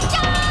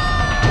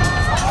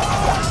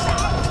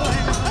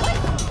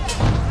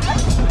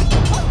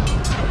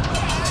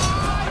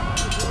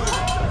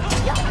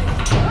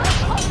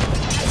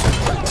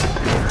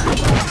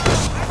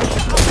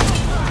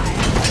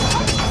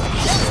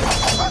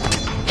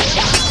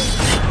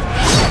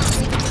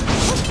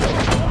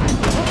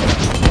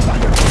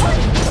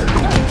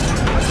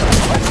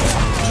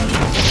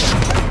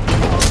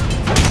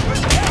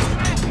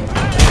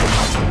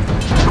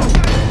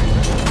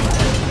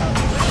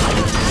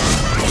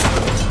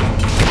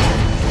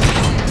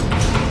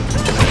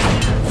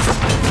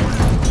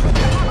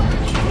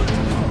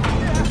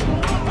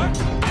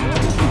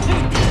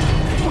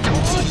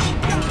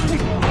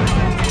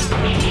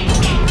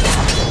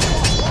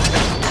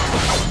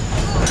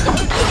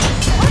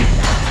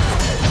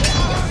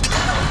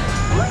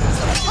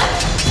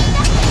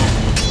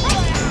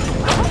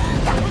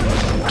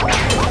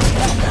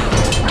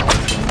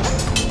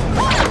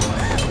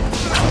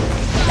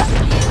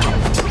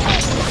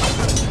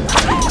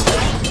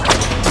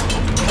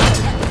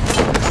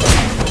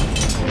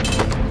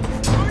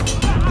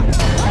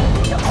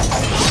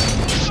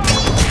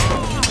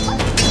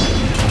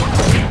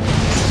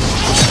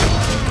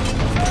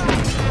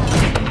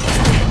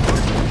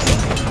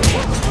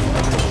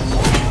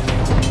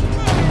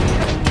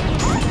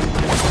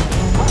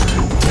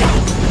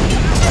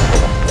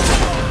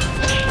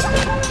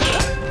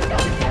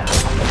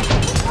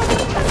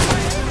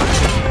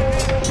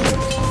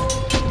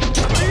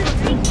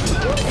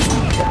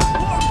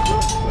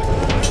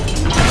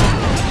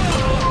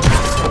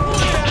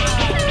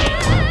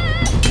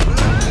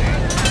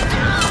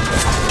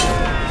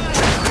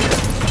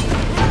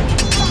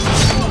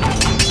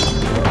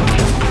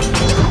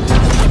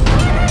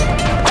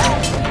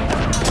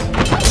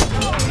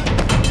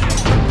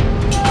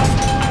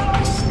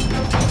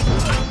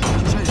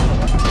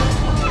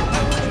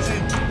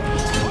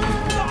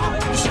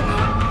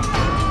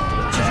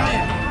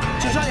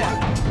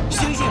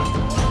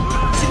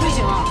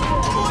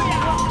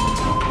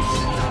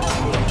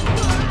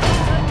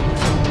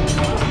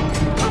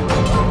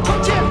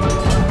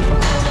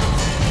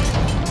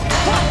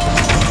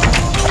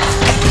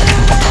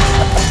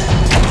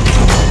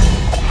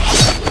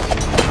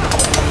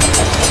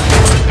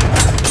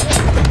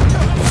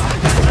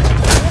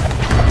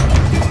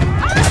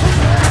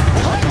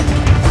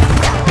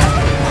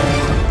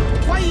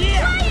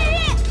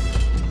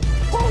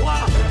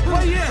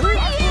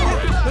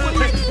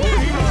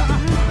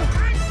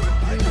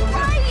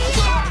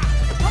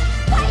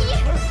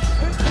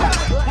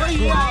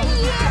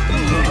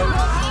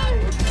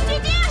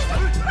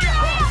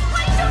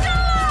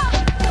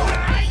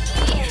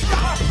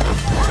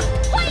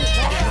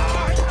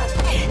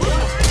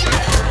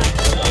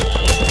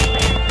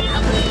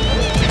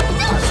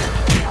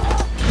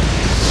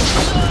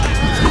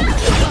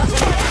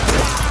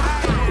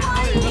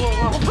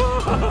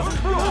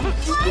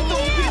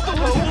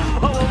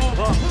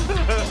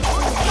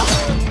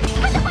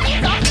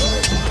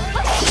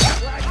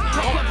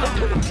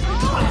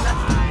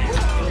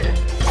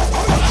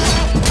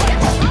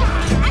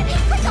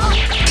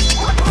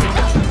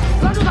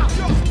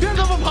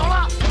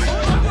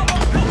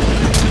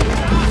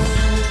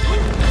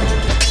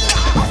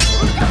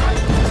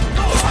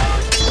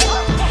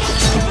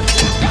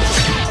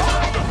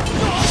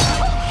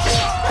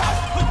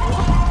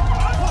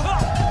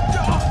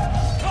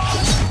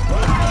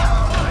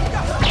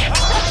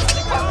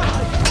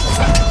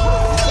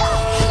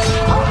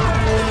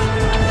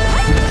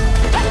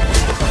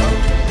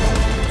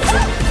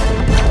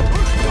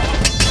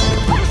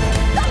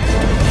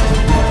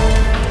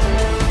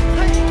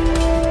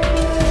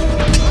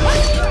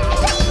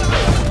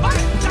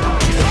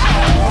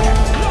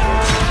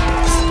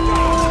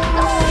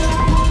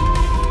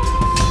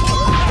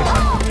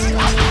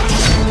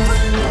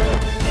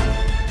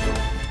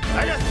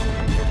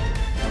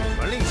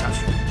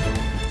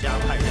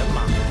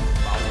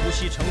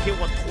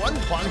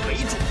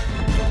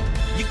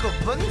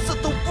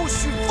都不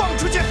许放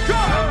出去！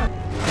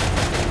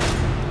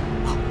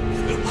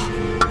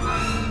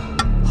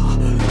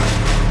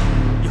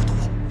有毒！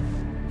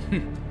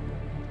哼，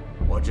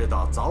我知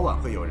道早晚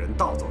会有人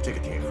盗走这个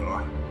铁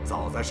盒，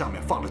早在上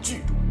面放了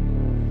剧毒，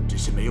只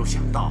是没有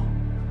想到，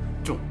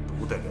中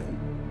毒的人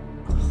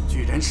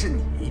居然是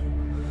你，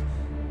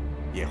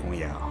叶红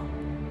阳，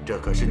这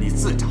可是你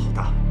自找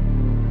的。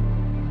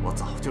我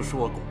早就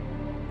说过，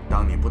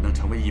当你不能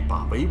成为一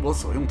把为我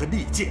所用的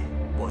利剑，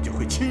我就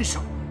会亲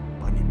手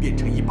把你变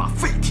成一把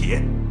废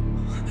铁。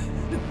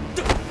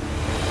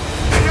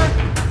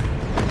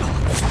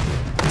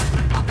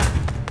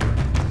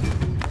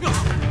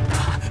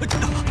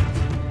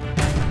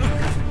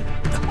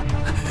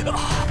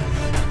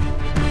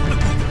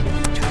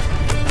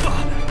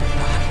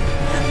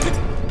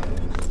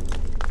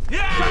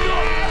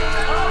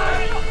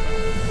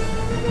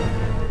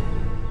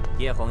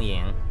叶红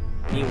影，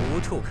你无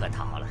处可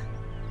逃了。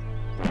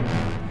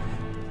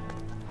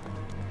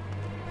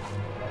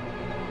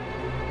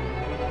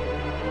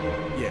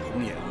叶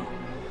红影，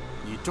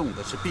你中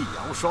的是碧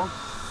瑶霜，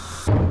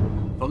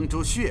封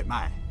住血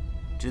脉，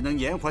只能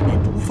延缓你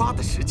毒发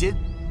的时间，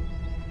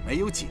没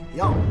有解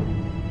药，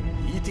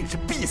一定是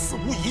必死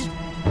无疑。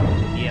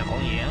叶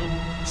红影，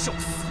受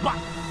死吧！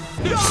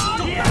我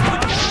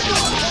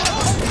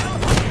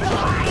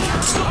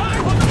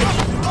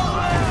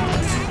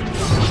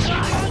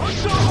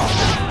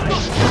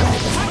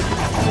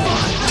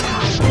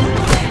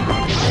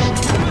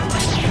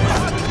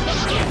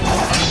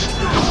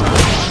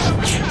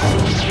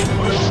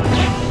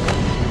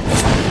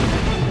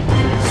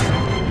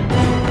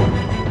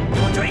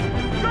追！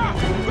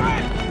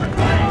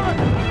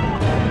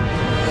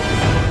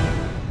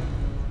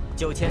追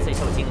！9000岁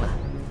受惊了，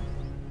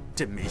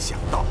真没想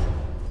到，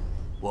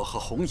我和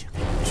红影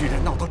居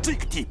然闹到这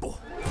个地步。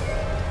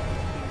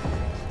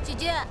姐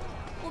姐，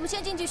我们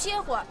先进去歇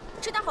会儿，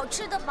吃点好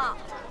吃的吧。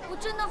我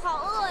真的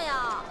好饿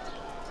呀。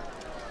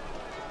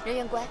人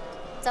员乖，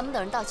咱们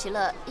等人到齐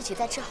了，一起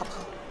再吃好不好？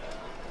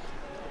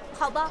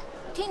好吧，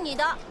听你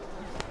的。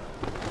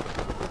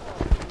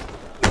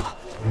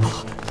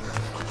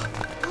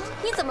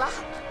你怎么了？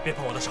别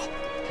碰我的手，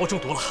我中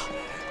毒了。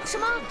什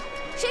么？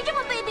谁这么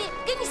卑鄙，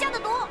给你下的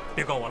毒？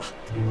别管我了，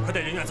快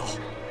带人员走。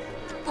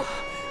不，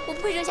我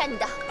不会扔下你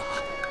的。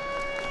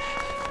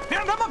别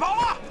让他们跑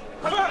了！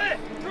快追！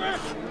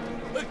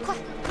快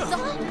走！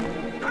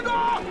站住！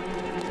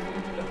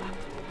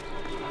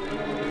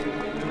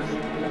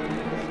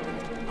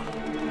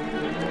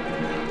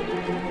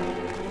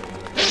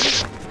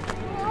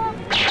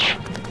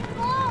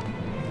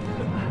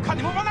看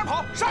你们往哪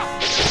跑！上！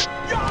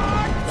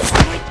呀！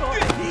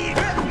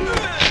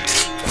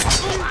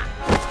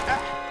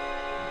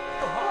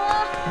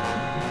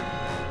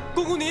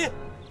公公你。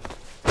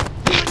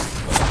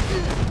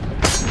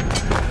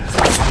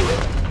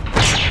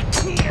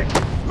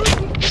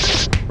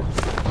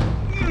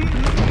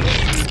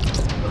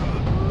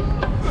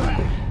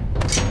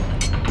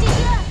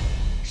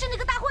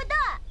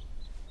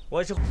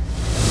我是。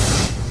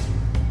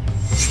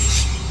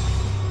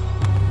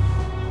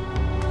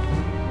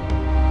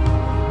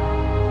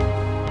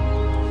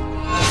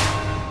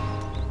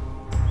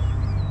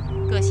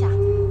阁下，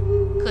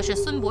可是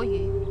孙伯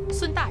瑜，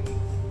孙大人？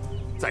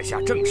在下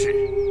正是。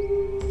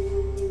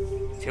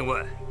请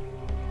问，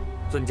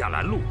尊家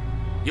拦路，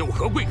有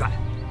何贵干？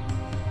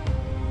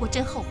我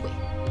真后悔，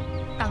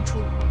当初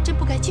真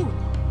不该救你。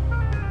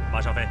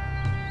马少飞，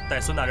带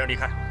孙大人离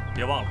开，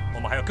别忘了，我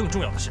们还有更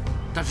重要的事。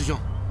大师兄。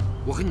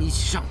我和你一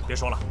起上吧。别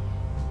说了，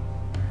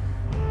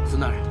孙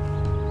大人，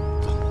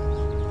走。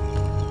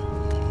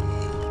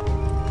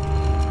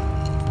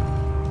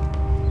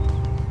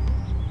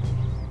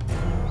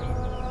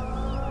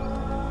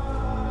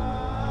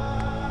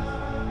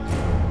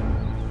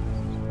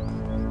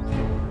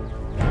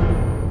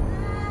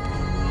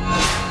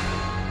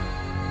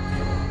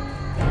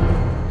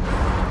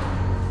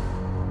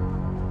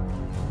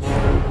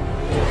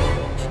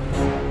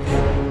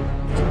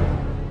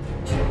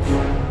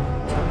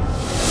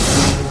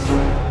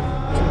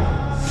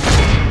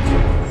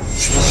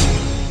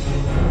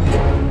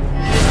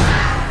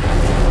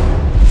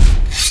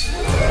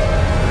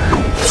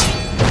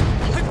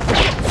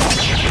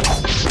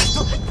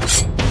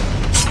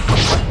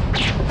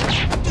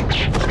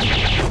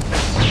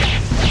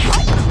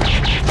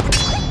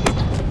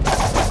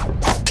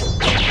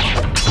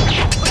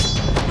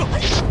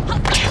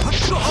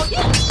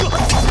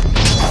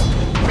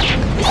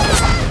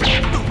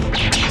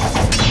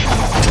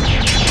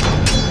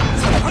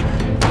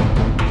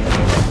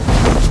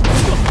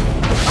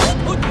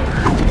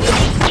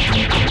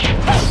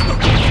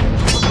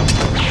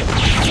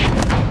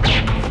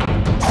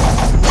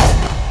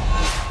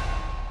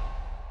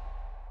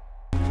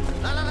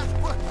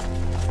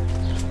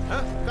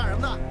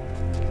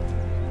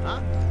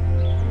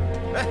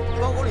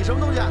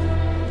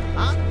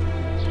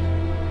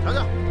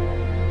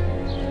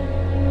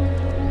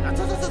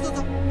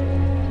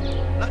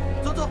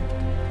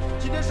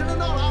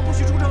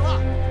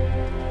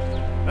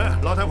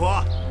老太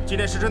婆，今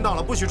天时辰到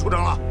了，不许出城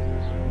了。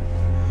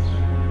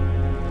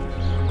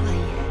乖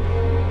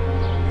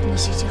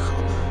行行好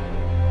吧，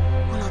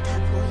我老太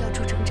婆要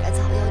出城摘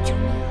草药救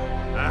命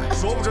啊！哎，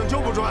说不准就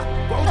不准，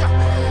管我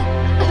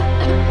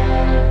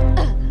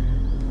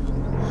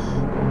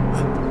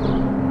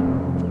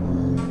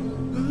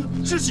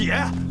去！是血！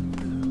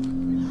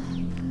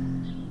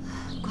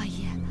官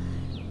爷，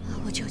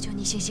我求求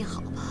你行行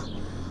好吧，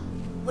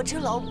我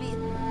这痨病。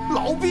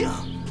痨病！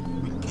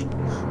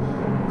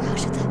我要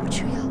是再不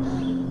吃药，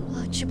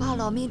只怕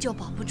老命就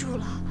保不住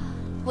了。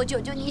我求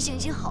求你行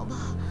行好吧。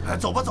哎，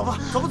走吧，走吧，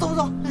走吧，走吧，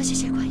走。谢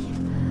谢官爷。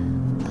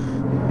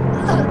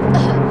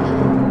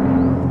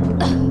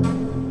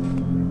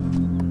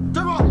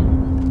站住！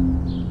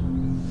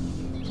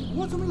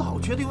我怎么老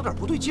觉得有点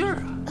不对劲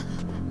儿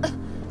啊？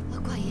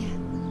官爷，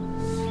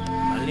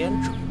满脸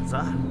褶子，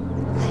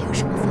还有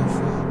什么吩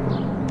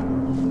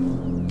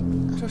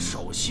咐？这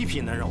手细皮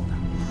嫩肉的，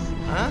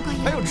啊，官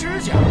爷还有指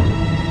甲。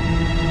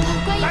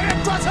官爷，来人，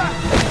抓起来！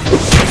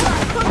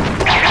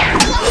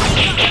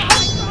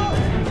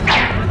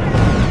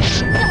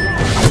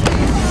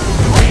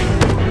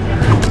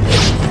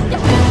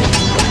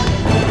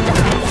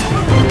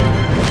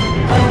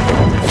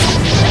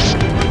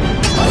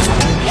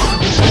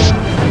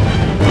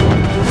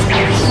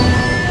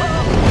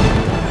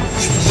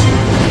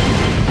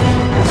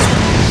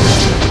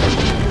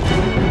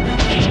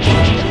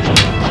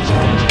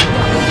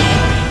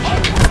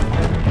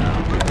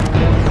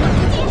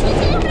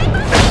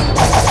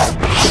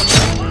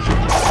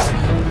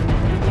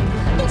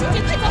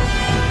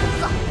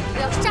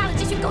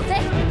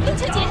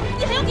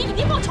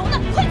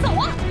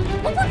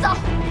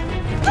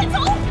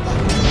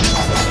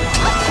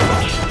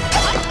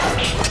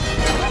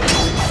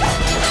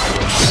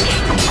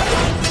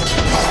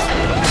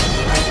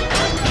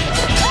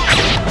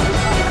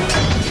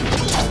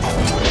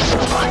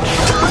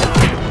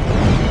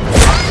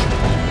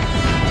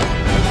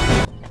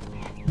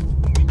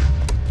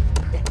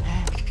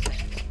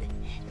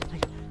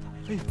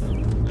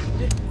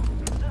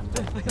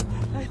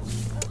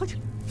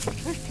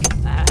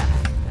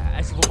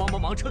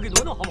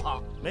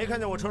没看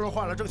见我车轮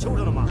坏了，正修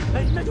着呢吗？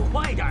哎，那就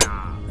快点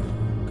啊！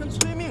跟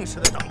催命似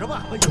的，等着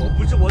吧。哎呦，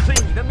不是我催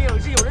你的命，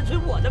是有人催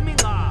我的命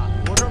啊！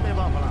我这没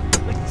办法了。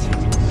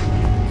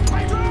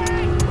快追！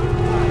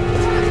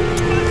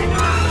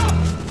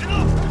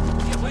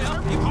叶辉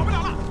儿，你跑不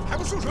了了，还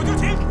不束手就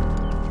擒！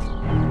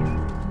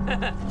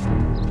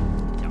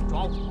想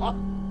抓我，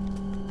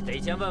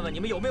得先问问你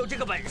们有没有这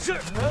个本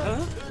事。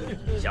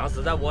想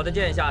死在我的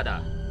剑下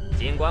的，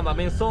尽管把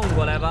命送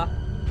过来吧。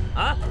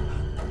啊！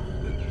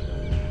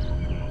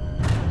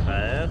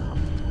很好，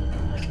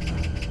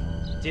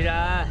既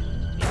然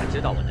你们知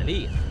道我的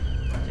厉害，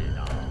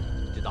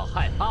知道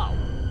害怕我，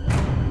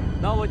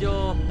那我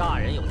就大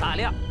人有大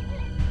量，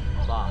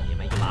放你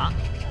们一马。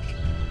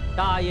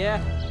大爷，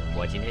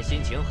我今天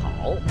心情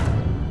好，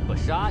不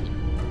杀你们，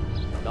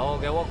都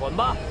给我滚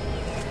吧！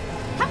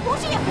他不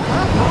是叶虎，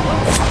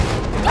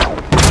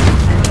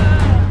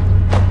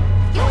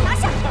给我拿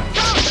下！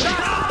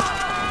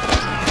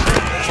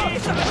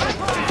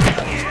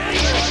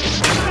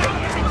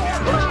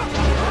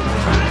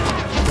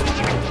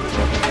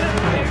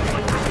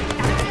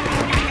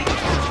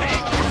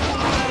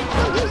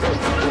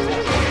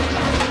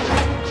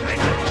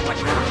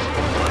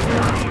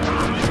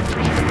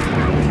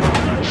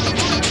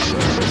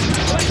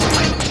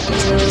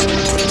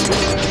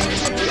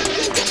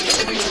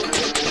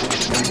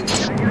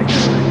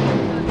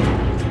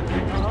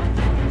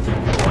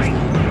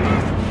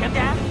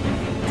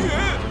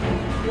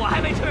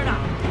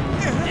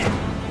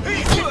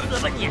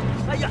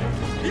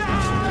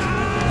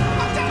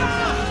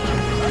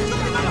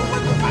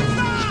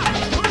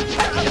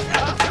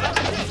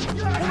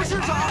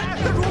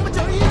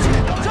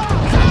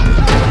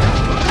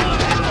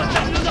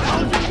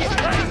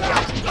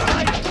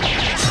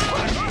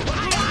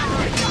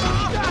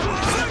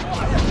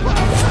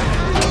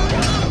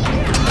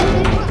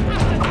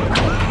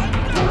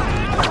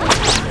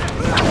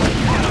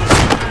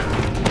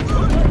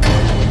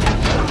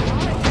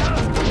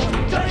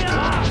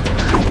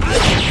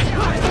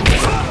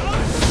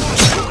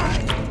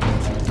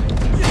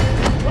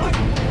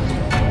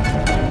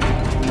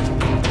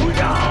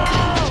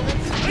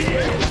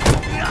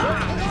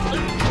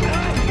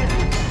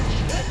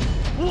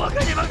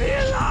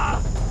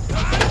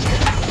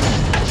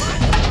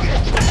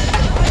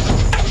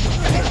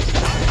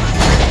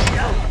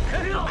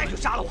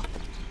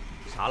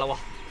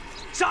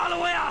杀了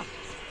我呀！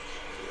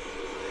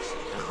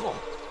然后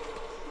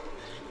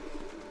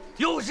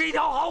又是一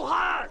条好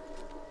汉。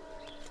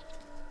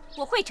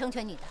我会成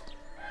全你的，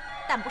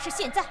但不是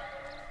现在。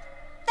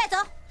带走。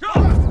是。啊！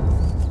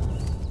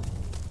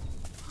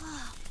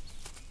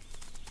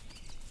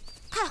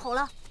太好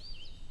了，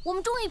我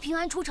们终于平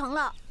安出城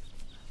了。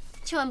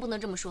千万不能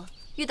这么说，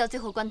遇到最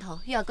后关头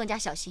又要更加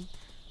小心。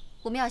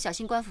我们要小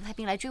心官府派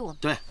兵来追我们。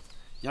对，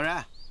杨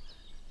然，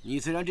你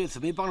虽然这次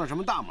没帮上什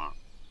么大忙，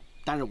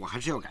但是我还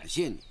是要感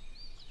谢你。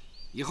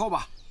以后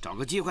吧，找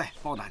个机会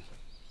报答你。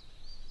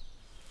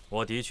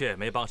我的确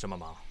没帮什么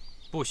忙，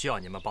不需要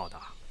你们报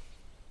答。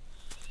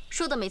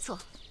说的没错，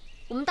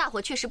我们大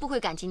伙确实不会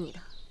感激你的。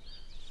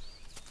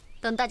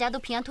等大家都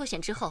平安脱险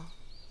之后，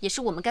也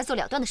是我们该做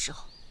了断的时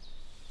候。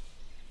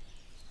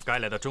该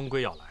来的终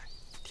归要来，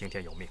听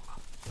天由命吧。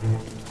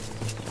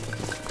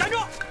站住！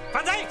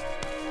反贼！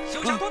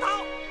休想脱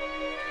逃！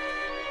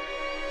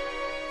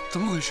怎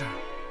么回事？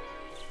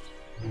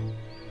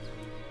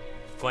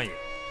官爷，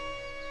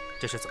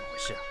这是怎么回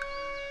事啊？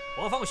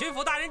我奉巡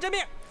抚大人之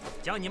命，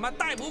将你们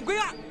逮捕归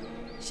案。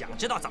想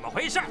知道怎么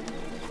回事，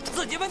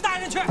自己问大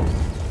人去。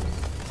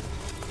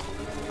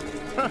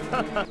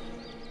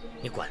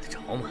你管得着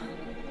吗？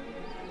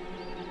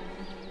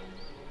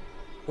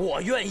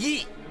我愿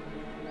意。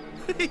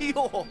哎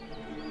呦，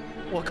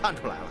我看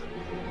出来了，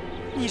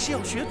你是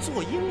要学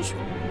做英雄。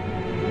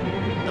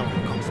但我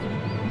告诉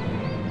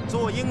你，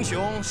做英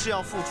雄是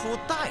要付出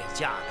代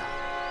价的，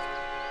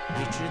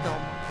你知道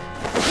吗？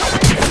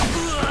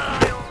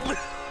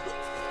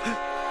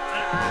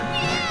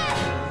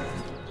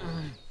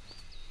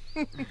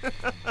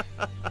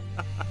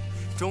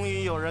终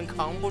于有人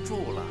扛不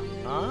住了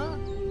啊！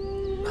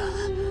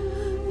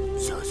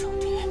小兄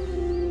弟，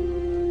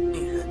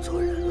你认错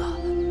人了，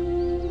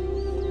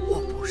我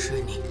不是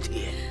你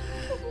爹。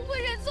我不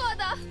会认错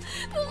的，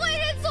不会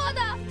认错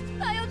的。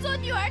哪有做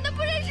女儿的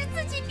不认识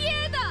自己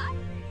爹的？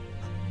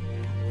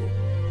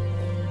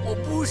我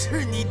不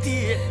是你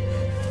爹。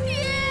爹！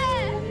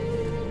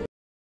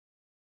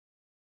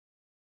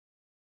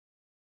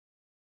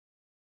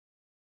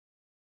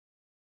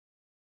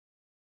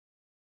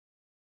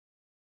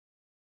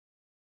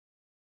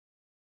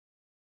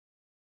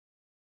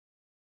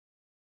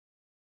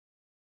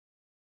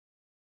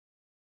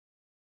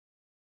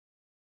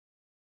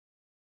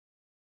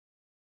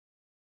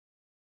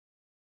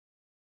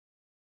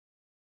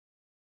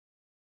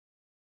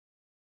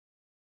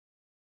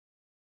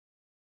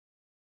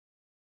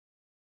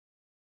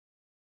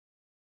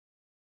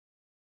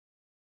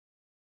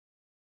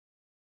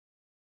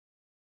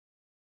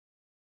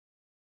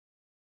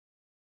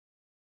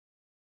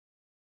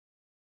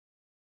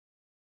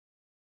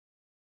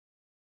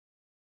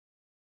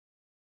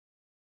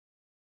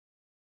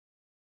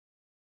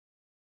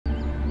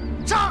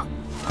上！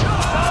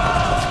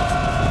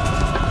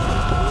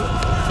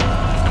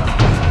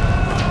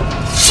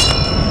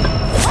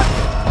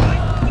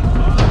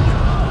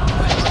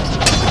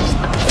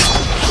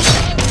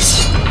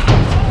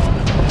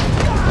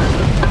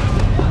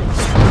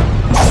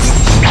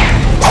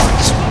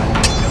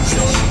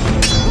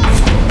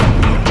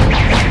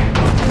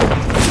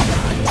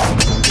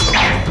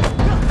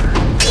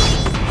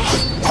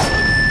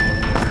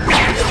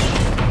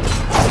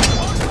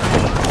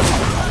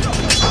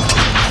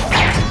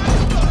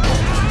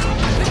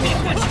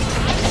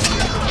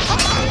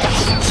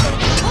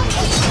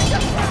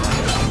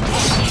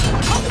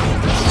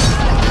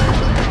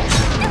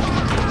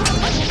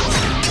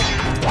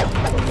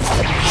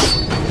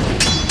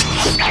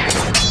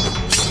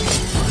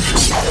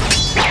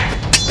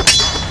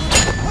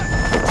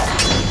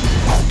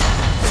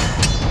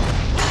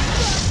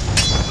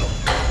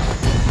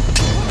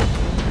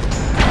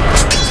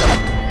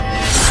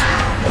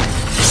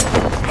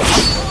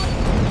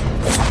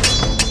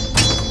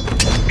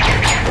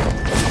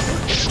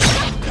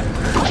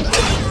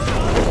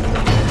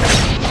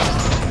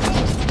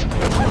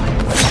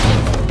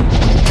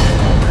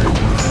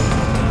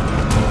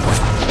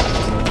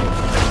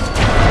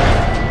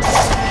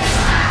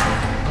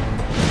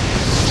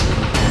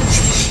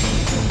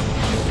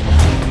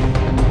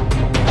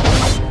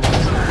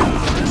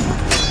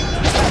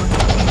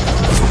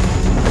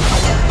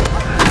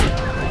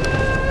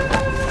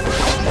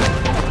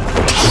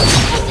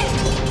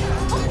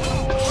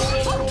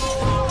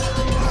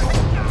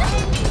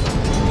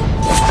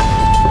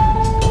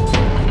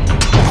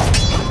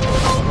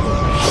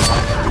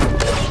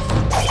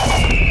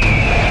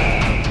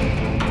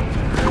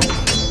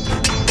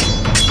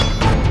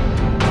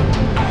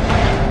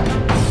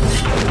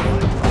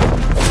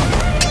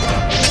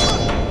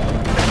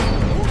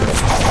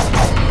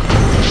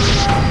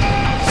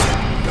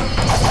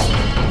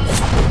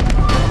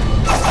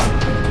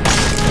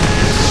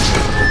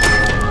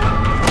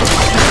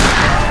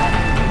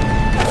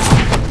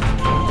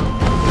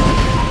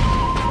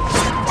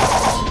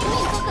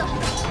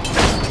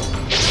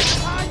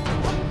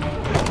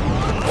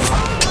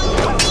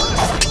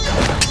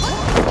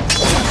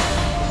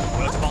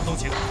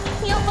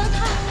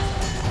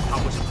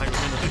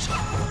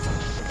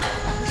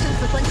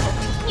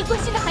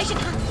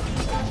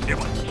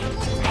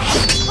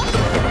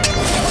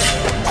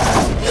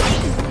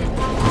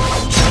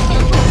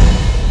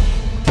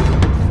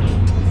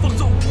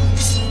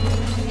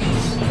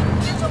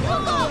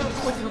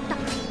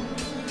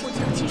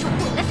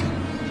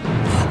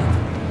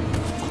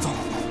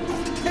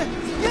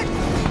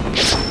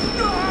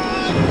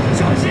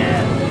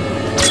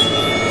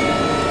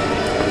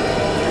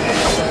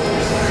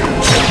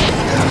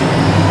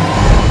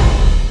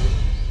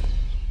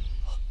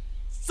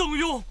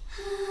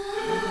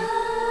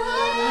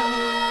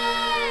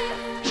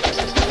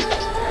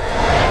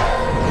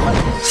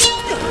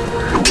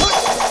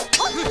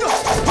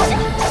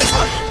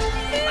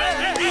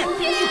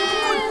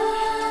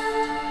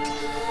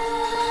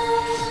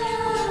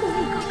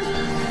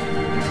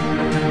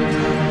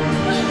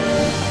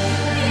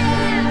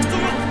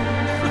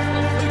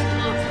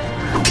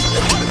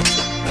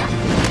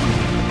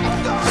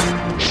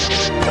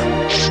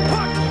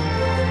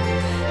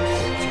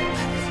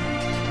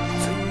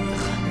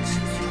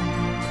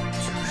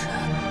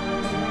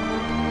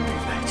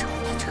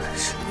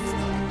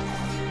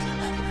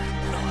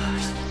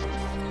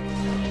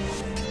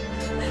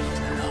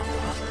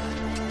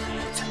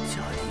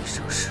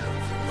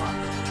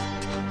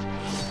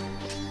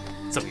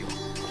曾勇，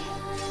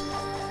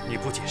你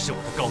不仅是我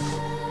的高徒，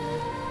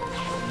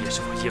也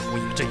是我叶红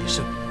野这一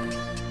生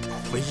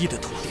唯一的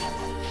徒弟。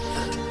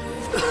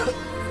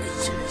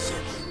谢谢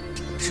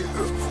师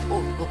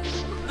傅。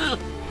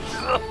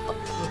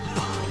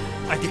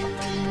爱弟，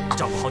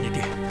照顾好你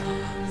爹。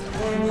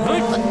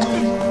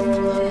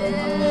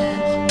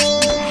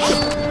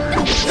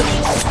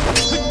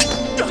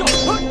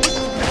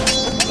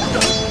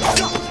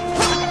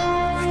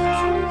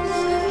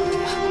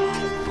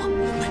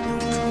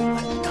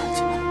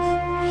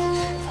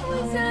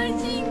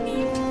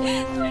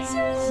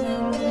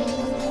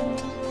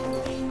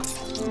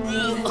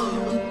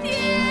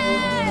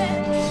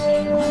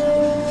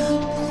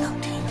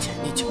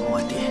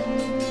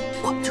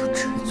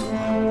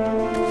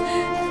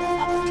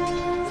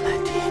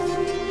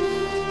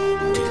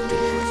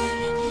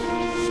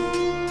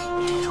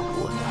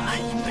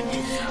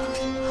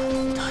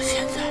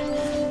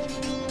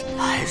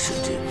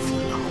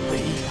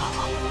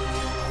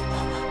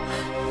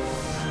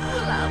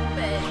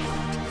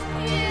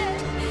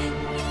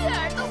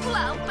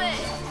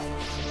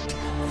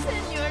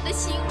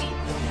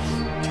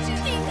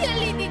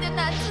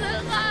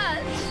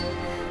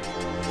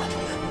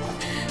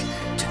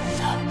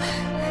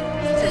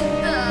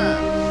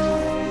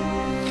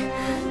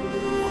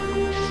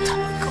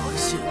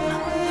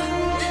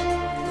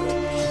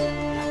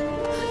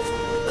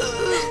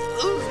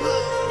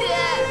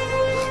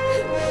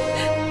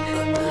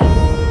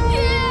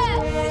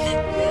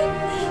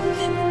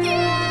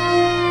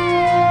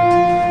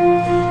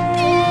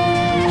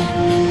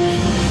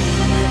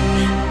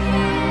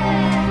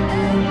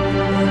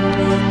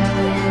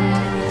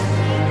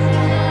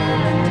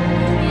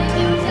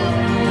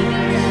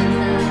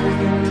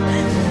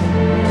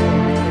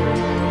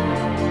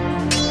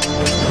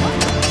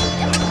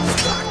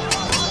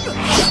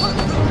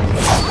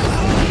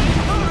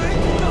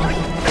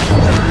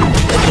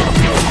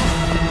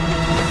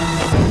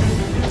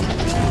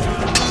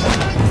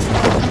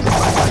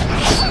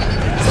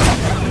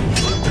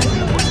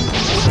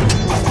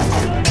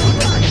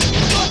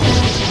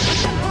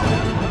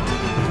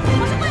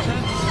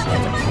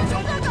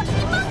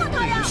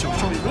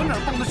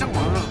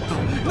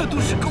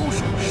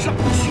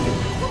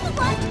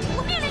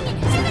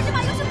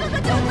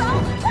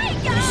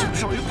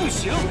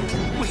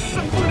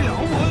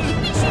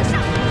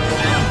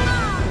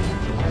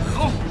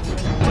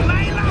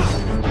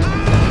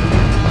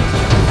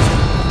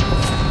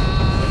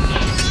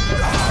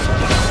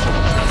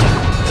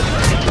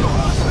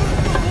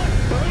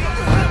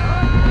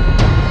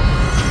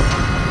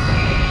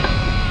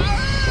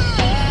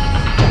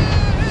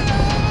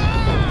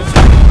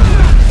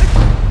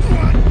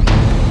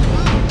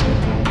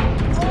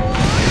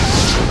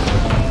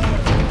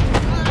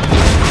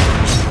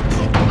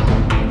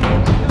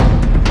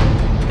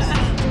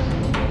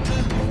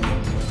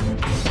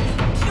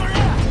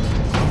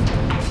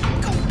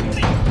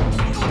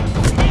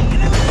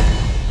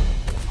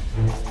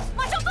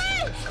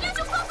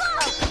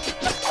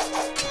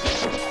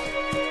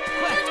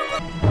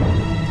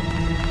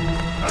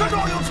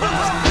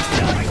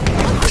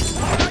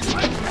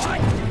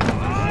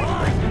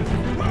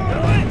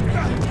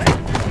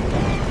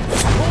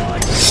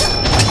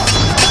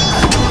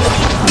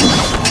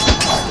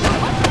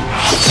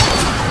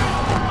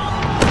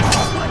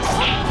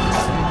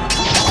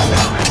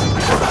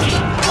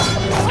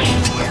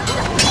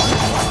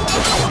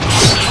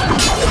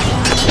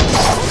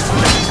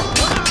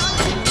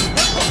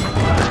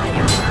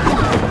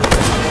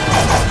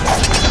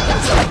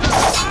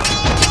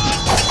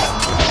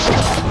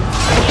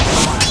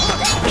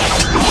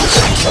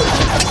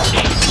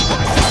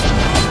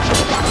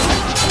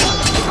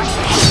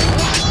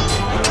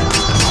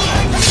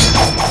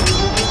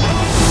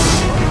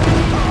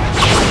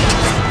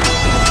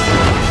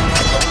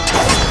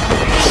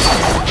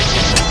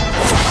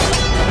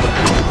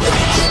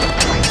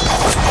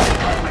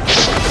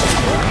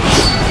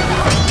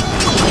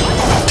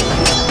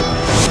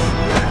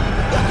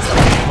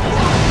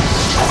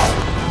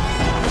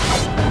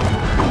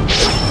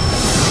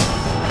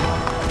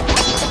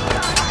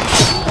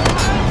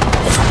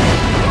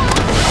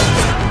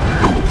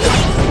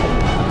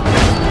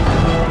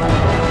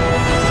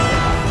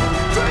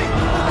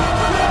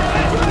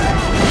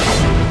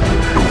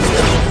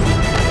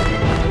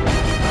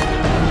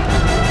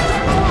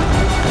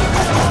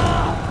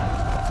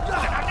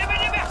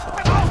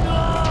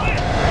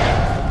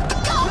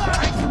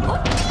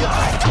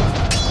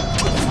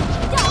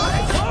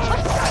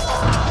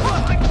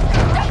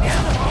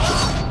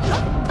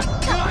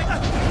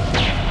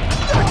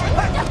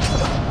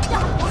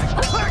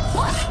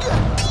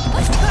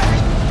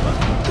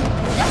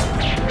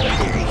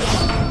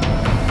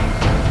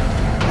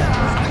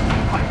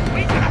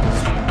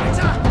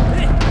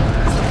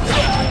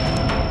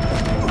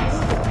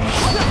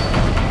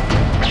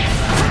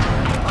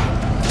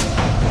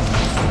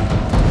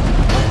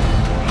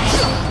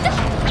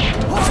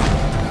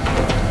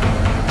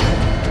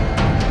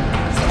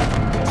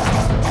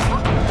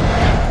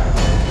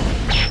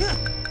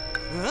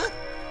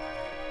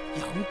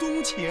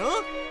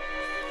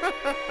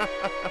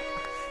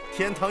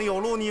天堂有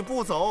路你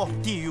不走，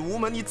地狱无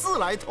门你自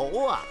来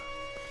投啊！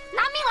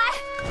拿命来！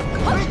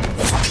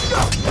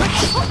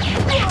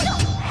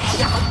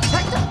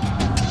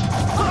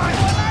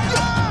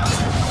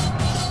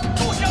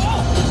陆小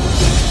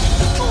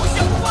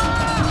啊！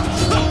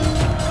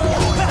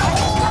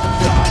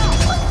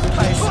太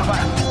失败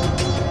了！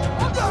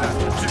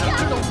知道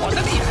我的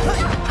厉害！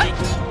嘿！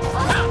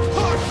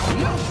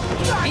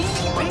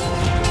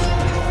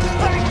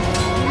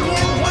棉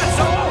花手！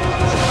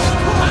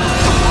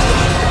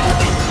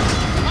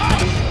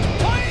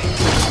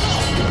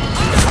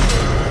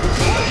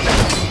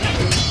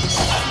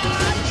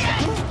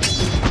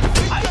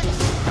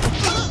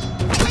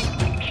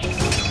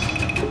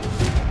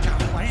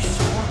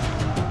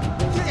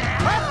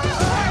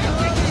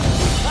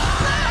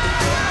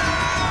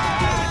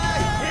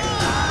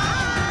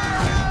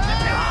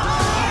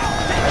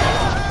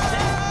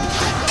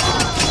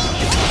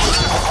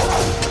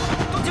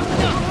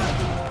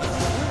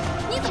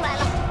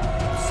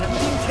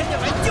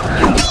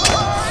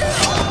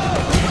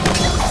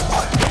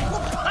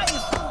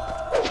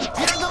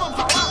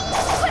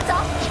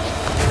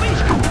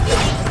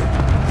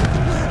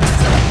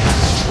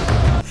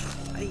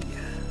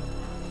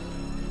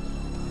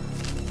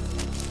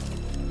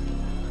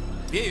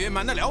别以为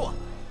瞒得了我，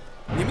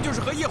你们就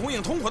是和叶红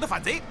影同伙的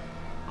反贼。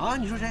啊，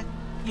你说谁？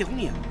叶红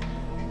影？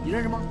你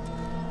认识吗？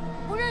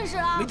不认识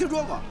啊。没听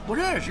说过，不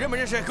认识。认不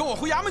认识？跟我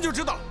回衙门就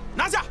知道了。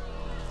拿下！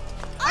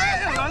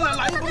哎，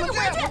来，你不能这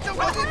样，这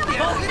把你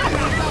点回去。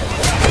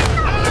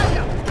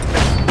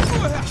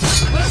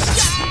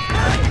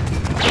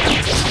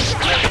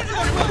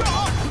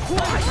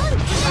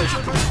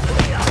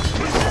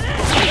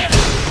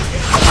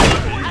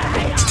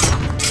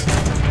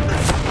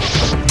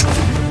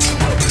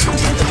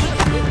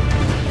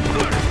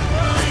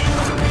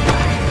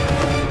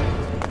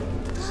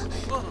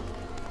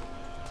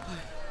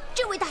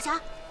这位大侠，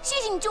谢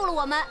谢你救了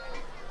我们。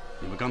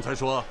你们刚才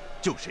说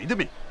救谁的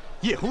命？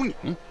叶红影。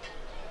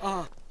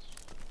啊。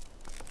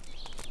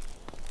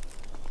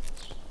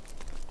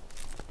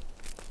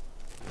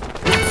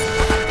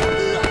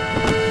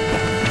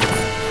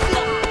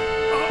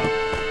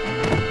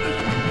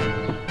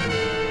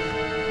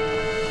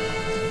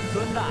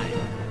孙大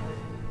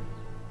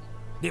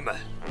爷，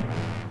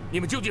你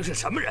们究竟是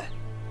什么人？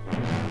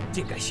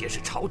竟敢挟持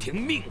朝廷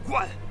命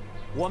官！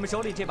我们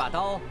手里这把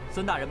刀，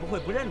孙大人不会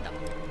不认的。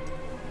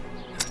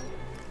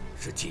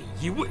是锦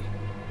衣卫。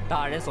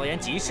大人所言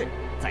极是，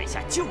在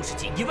下就是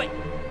锦衣卫。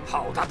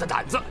好大的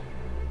胆子！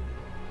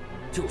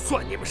就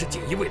算你们是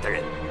锦衣卫的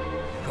人，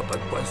可本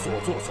官所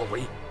作所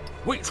为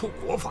未触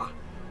国法，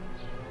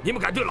你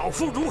们敢对老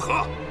夫如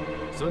何？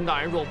孙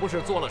大人若不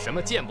是做了什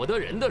么见不得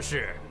人的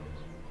事，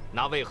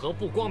那为何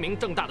不光明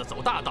正大的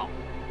走大道，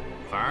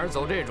反而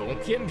走这种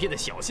偏僻的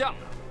小巷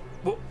呢？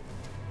不，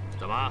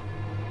怎么，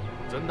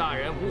孙大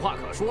人无话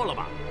可说了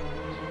吧？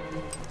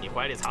你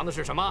怀里藏的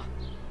是什么？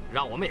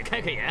让我们也开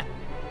开眼。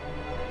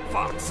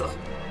放肆！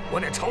我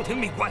乃朝廷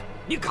命官，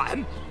你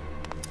敢？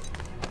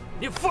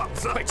你放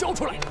肆！快交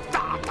出来！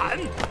大胆！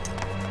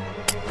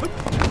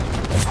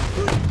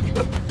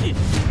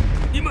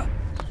你们，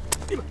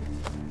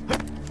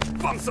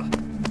放肆！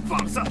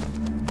放肆！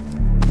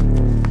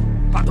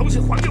把东西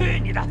还给我！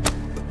你的！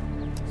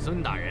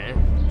孙大人，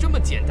这么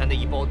简单的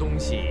一包东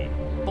西，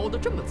包得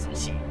这么仔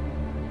细，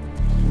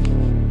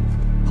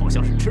好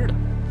像是吃的。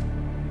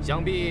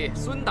想必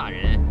孙大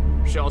人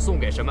是要送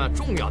给什么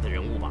重要的人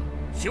物吧？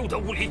休得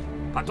无礼！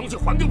把东西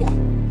还给我！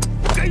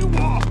给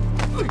我！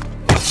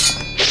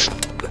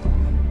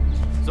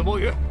孙伯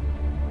宇，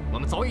我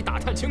们早已打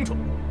探清楚，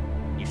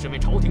你身为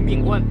朝廷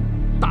命官，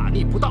大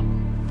逆不道，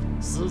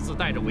私自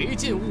带着违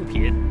禁物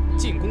品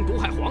进宫毒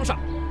害皇上，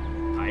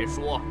还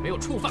说没有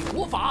触犯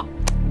国法。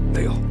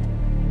没有，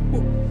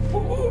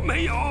我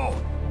没有。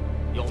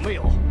有没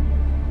有？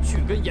去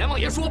跟阎王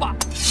爷说吧。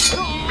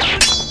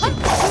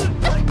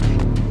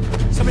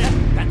什么人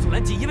敢阻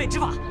拦锦衣卫执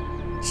法？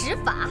执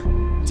法？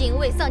锦衣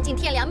卫丧尽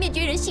天良，灭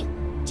绝人性。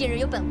今日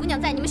有本姑娘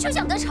在，你们休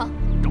想得逞！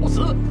找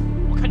死！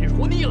我看你是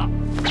活腻了。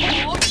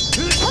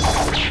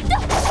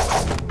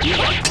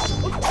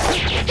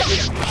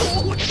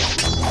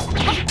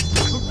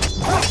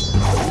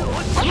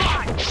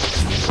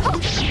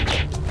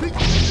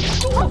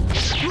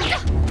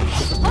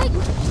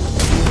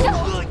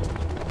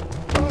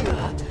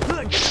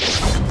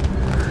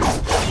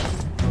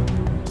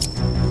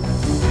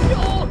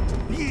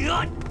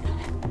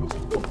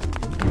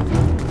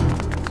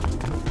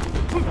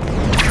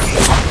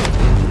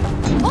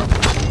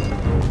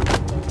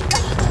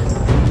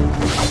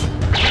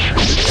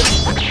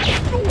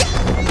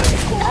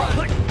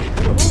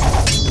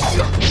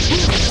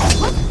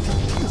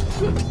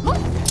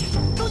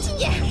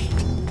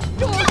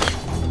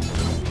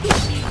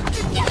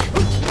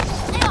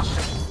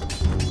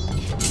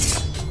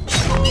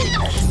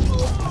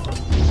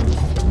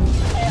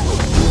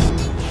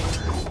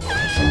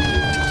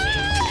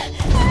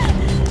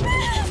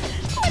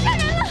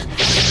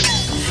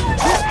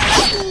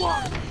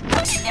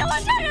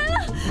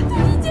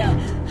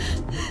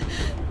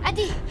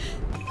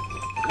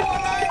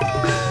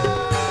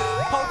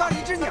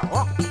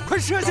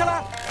射下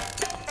来！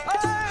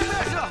哎，不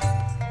要射！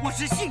我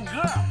是信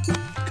哥，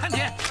看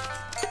天。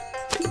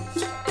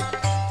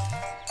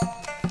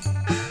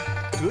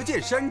折剑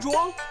山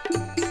庄。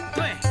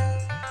对，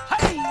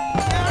嘿呀！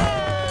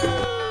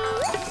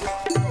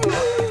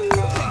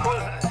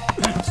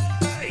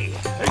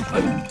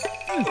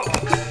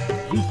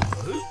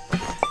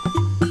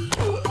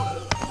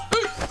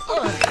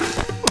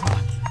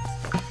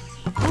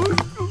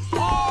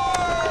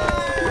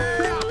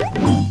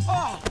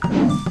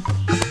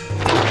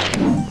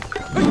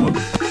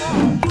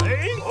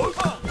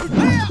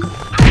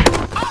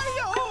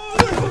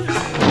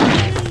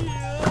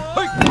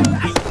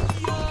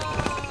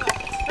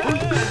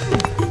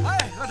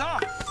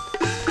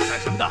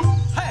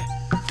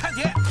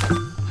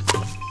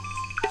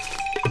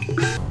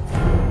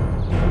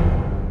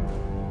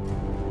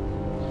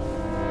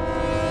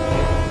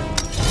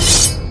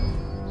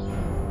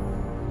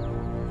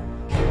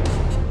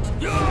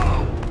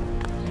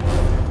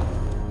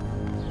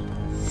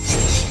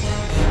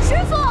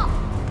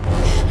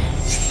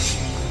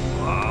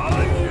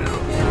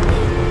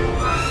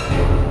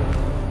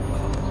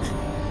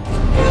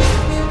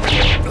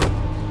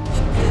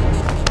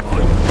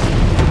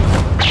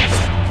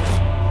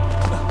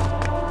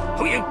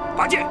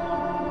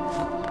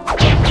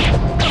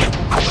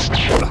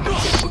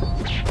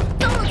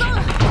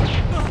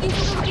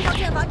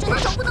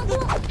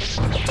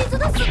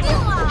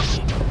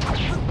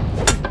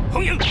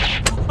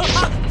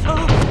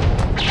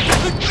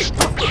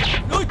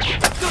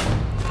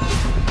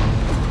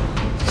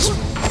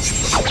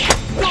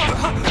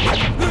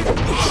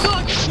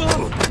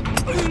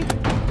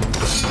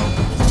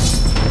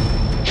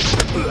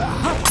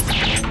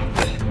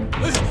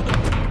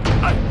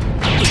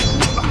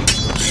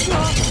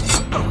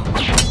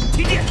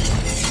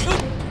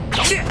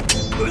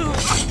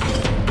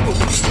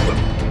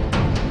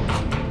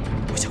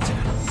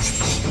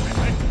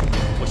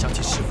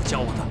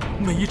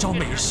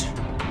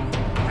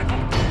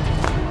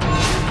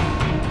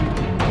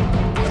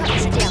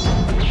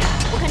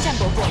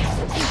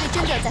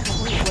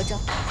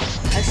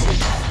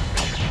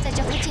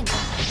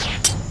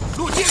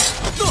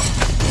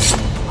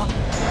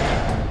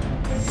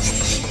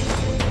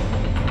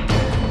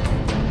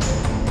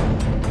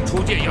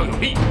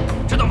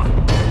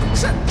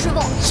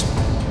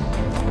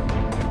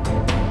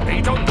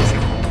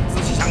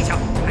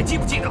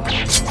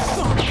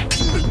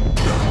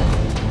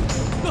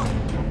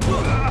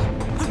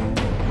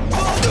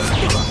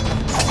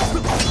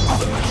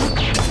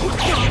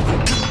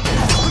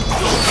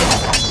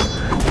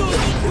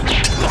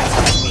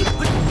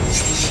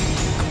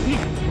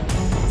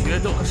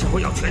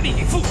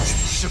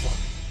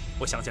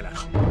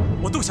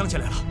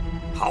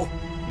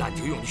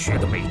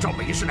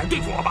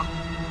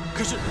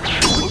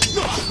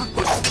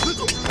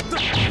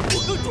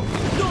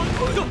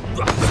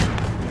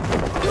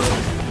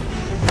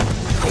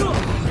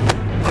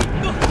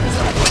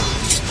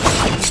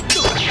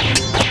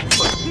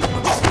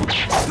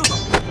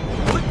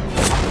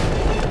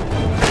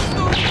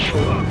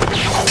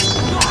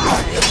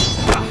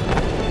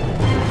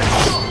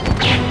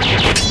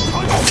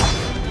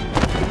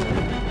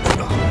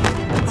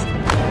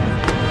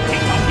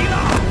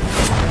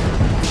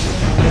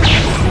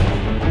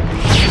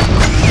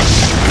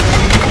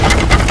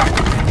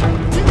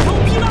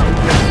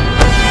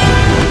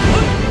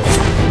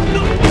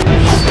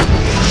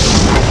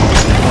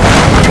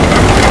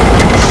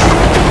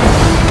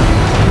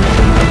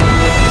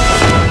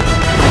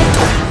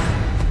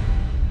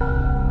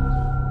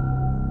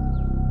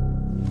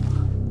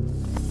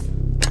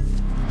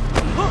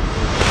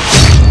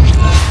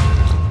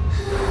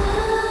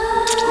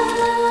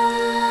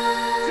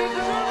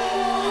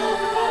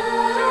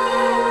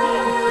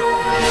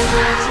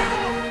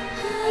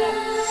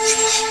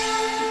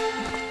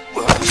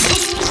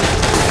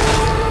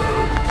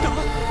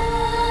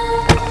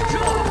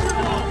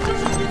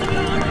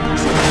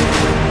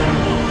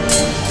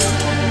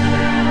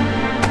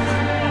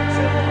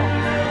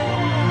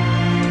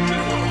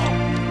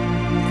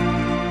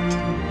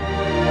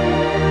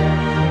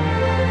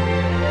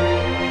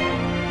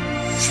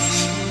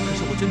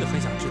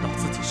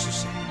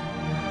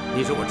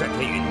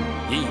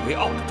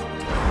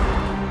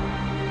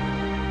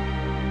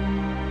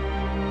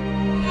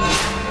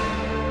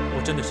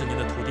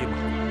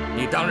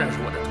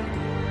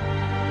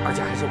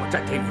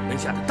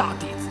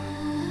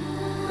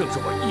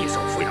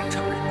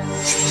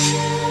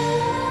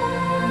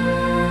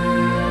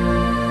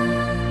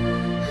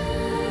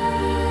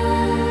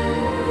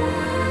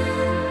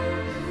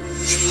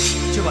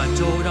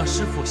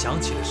想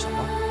起了什么？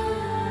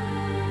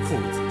父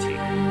子情，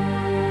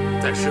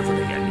在师傅的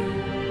眼里，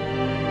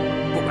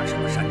不管什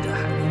么山珍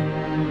海味，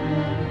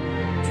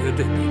绝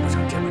对比不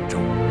上这碗粥。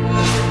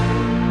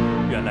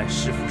原来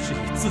师傅是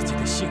以自己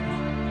的性命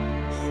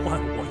换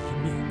我一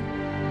命。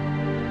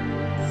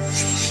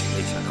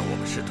没想到我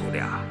们师徒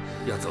俩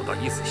要走到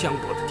以死相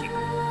搏的地步。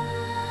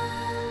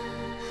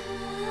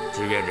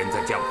只愿人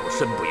在江湖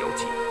身不由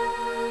己。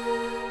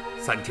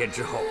3天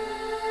之后，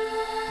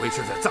为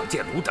师在藏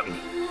剑炉等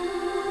你。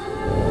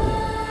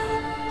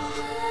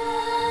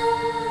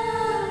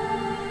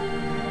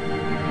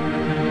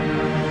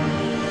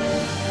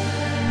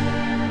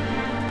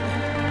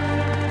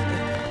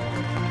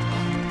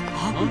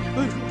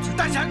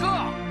大侠哥，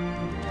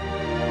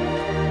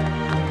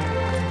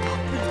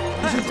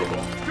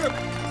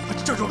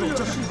郑庄主，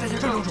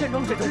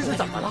这是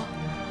怎么了？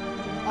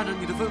按照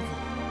你的吩咐，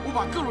我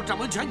把各路掌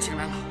门全请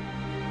来了。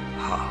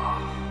好，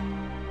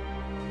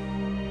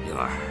灵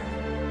儿，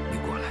你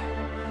过来。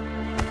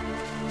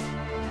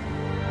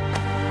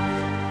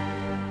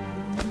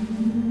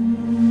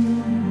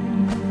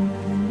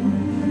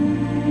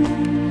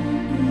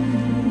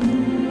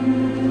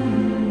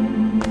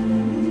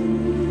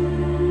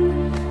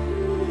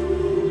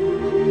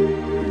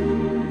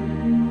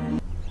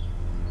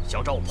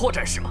想找我破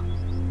绽是吗？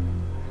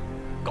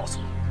告诉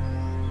你，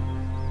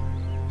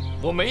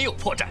我没有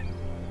破绽。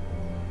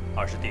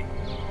二师弟，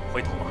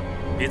回头吧，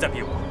别再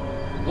逼我。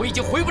我已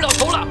经回不了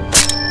头了。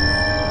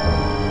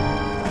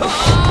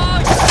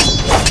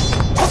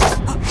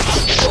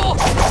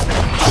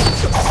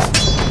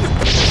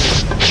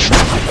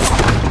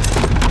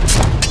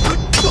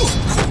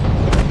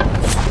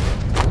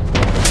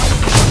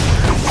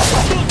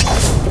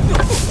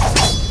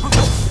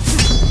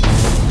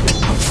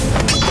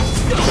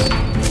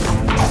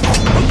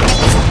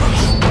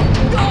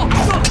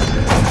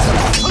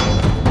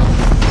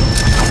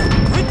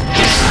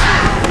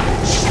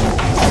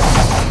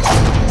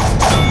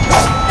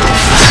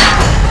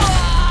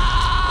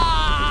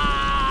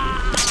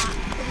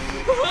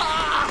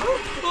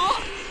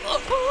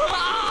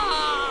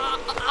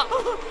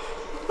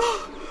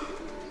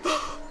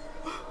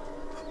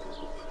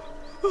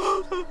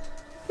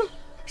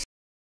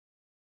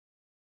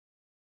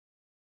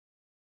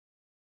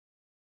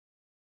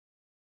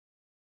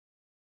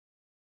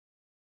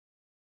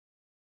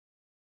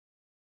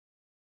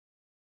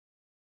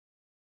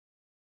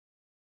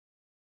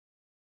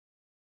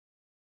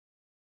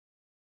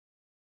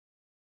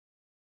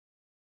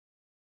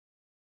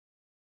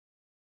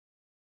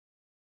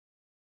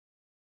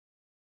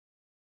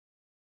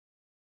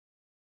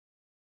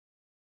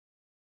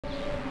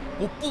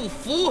我不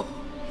服，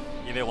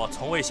因为我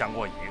从未想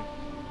过赢。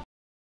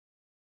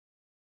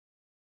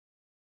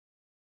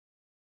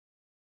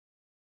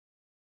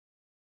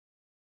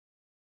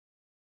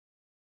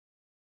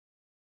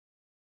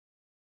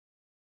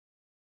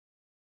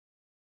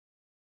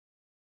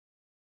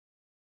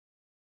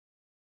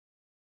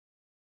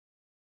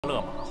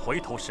勒马回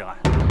头是岸，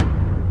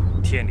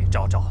天理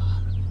昭昭。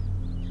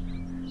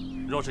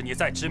若是你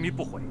再执迷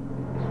不悔，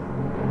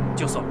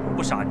就算我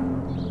不杀你，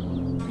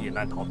你也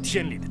难逃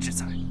天理的制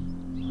裁。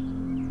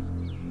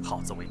好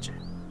自为之。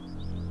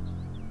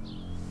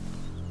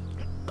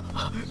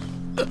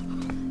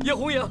叶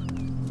红影，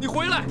你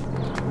回来！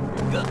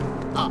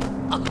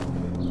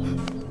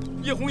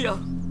叶红影，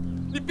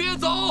你别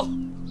走！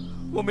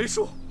我没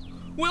输，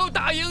我要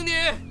打赢你！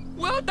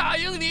我要打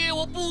赢你！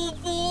我不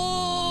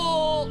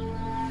服！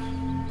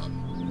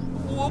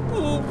我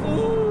不服！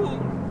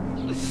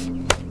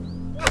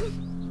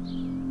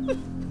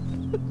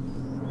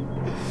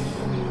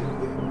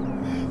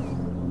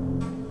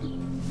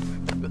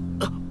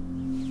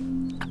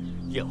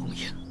叶红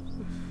影，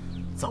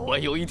早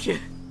晚有一天，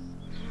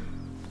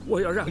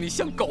我要让你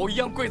像狗一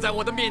样跪在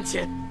我的面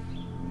前，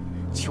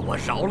求我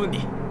饶了你，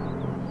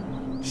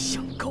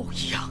像狗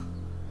一样。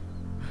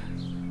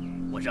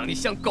我让你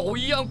像狗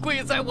一样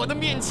跪在我的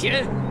面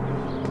前，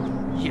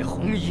叶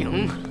红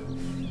影。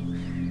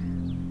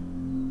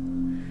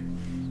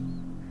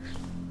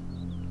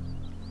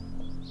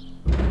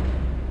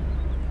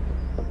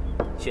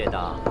血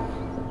道，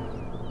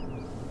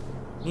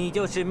你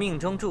就是命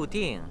中注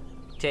定，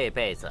这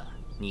辈子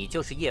你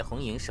就是叶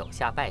红影手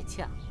下败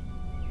将。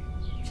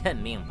认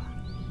命吧，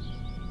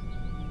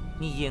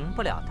你赢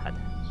不了他的。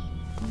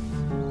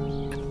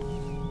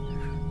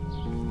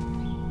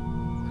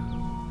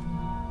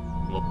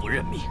我不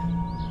认命，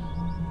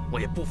我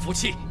也不服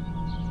气。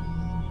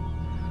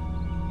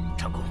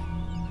长工，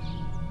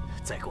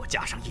再给我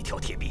加上一条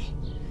铁臂，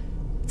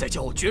再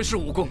教我绝世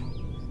武功，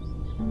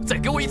再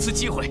给我一次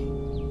机会。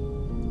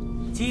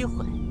机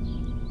会，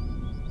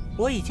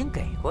我已经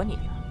给过你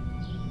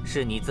了，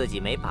是你自己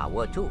没把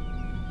握住。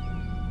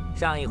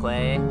上一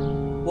回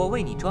我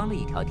为你装了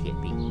一条铁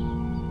臂，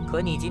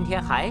可你今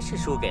天还是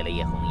输给了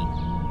叶红影。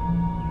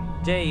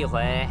这一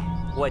回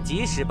我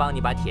及时帮你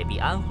把铁臂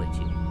安回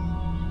去，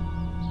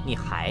你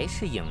还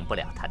是赢不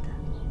了他的。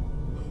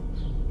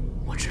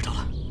我知道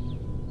了，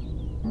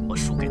我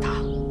输给他，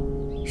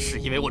是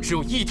因为我只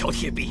有一条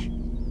铁臂。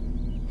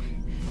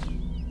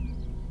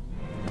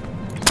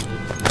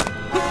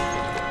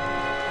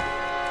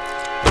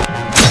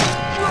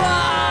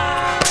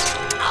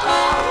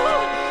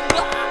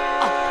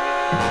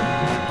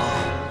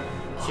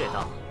血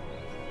道，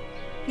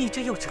你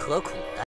这又是何苦？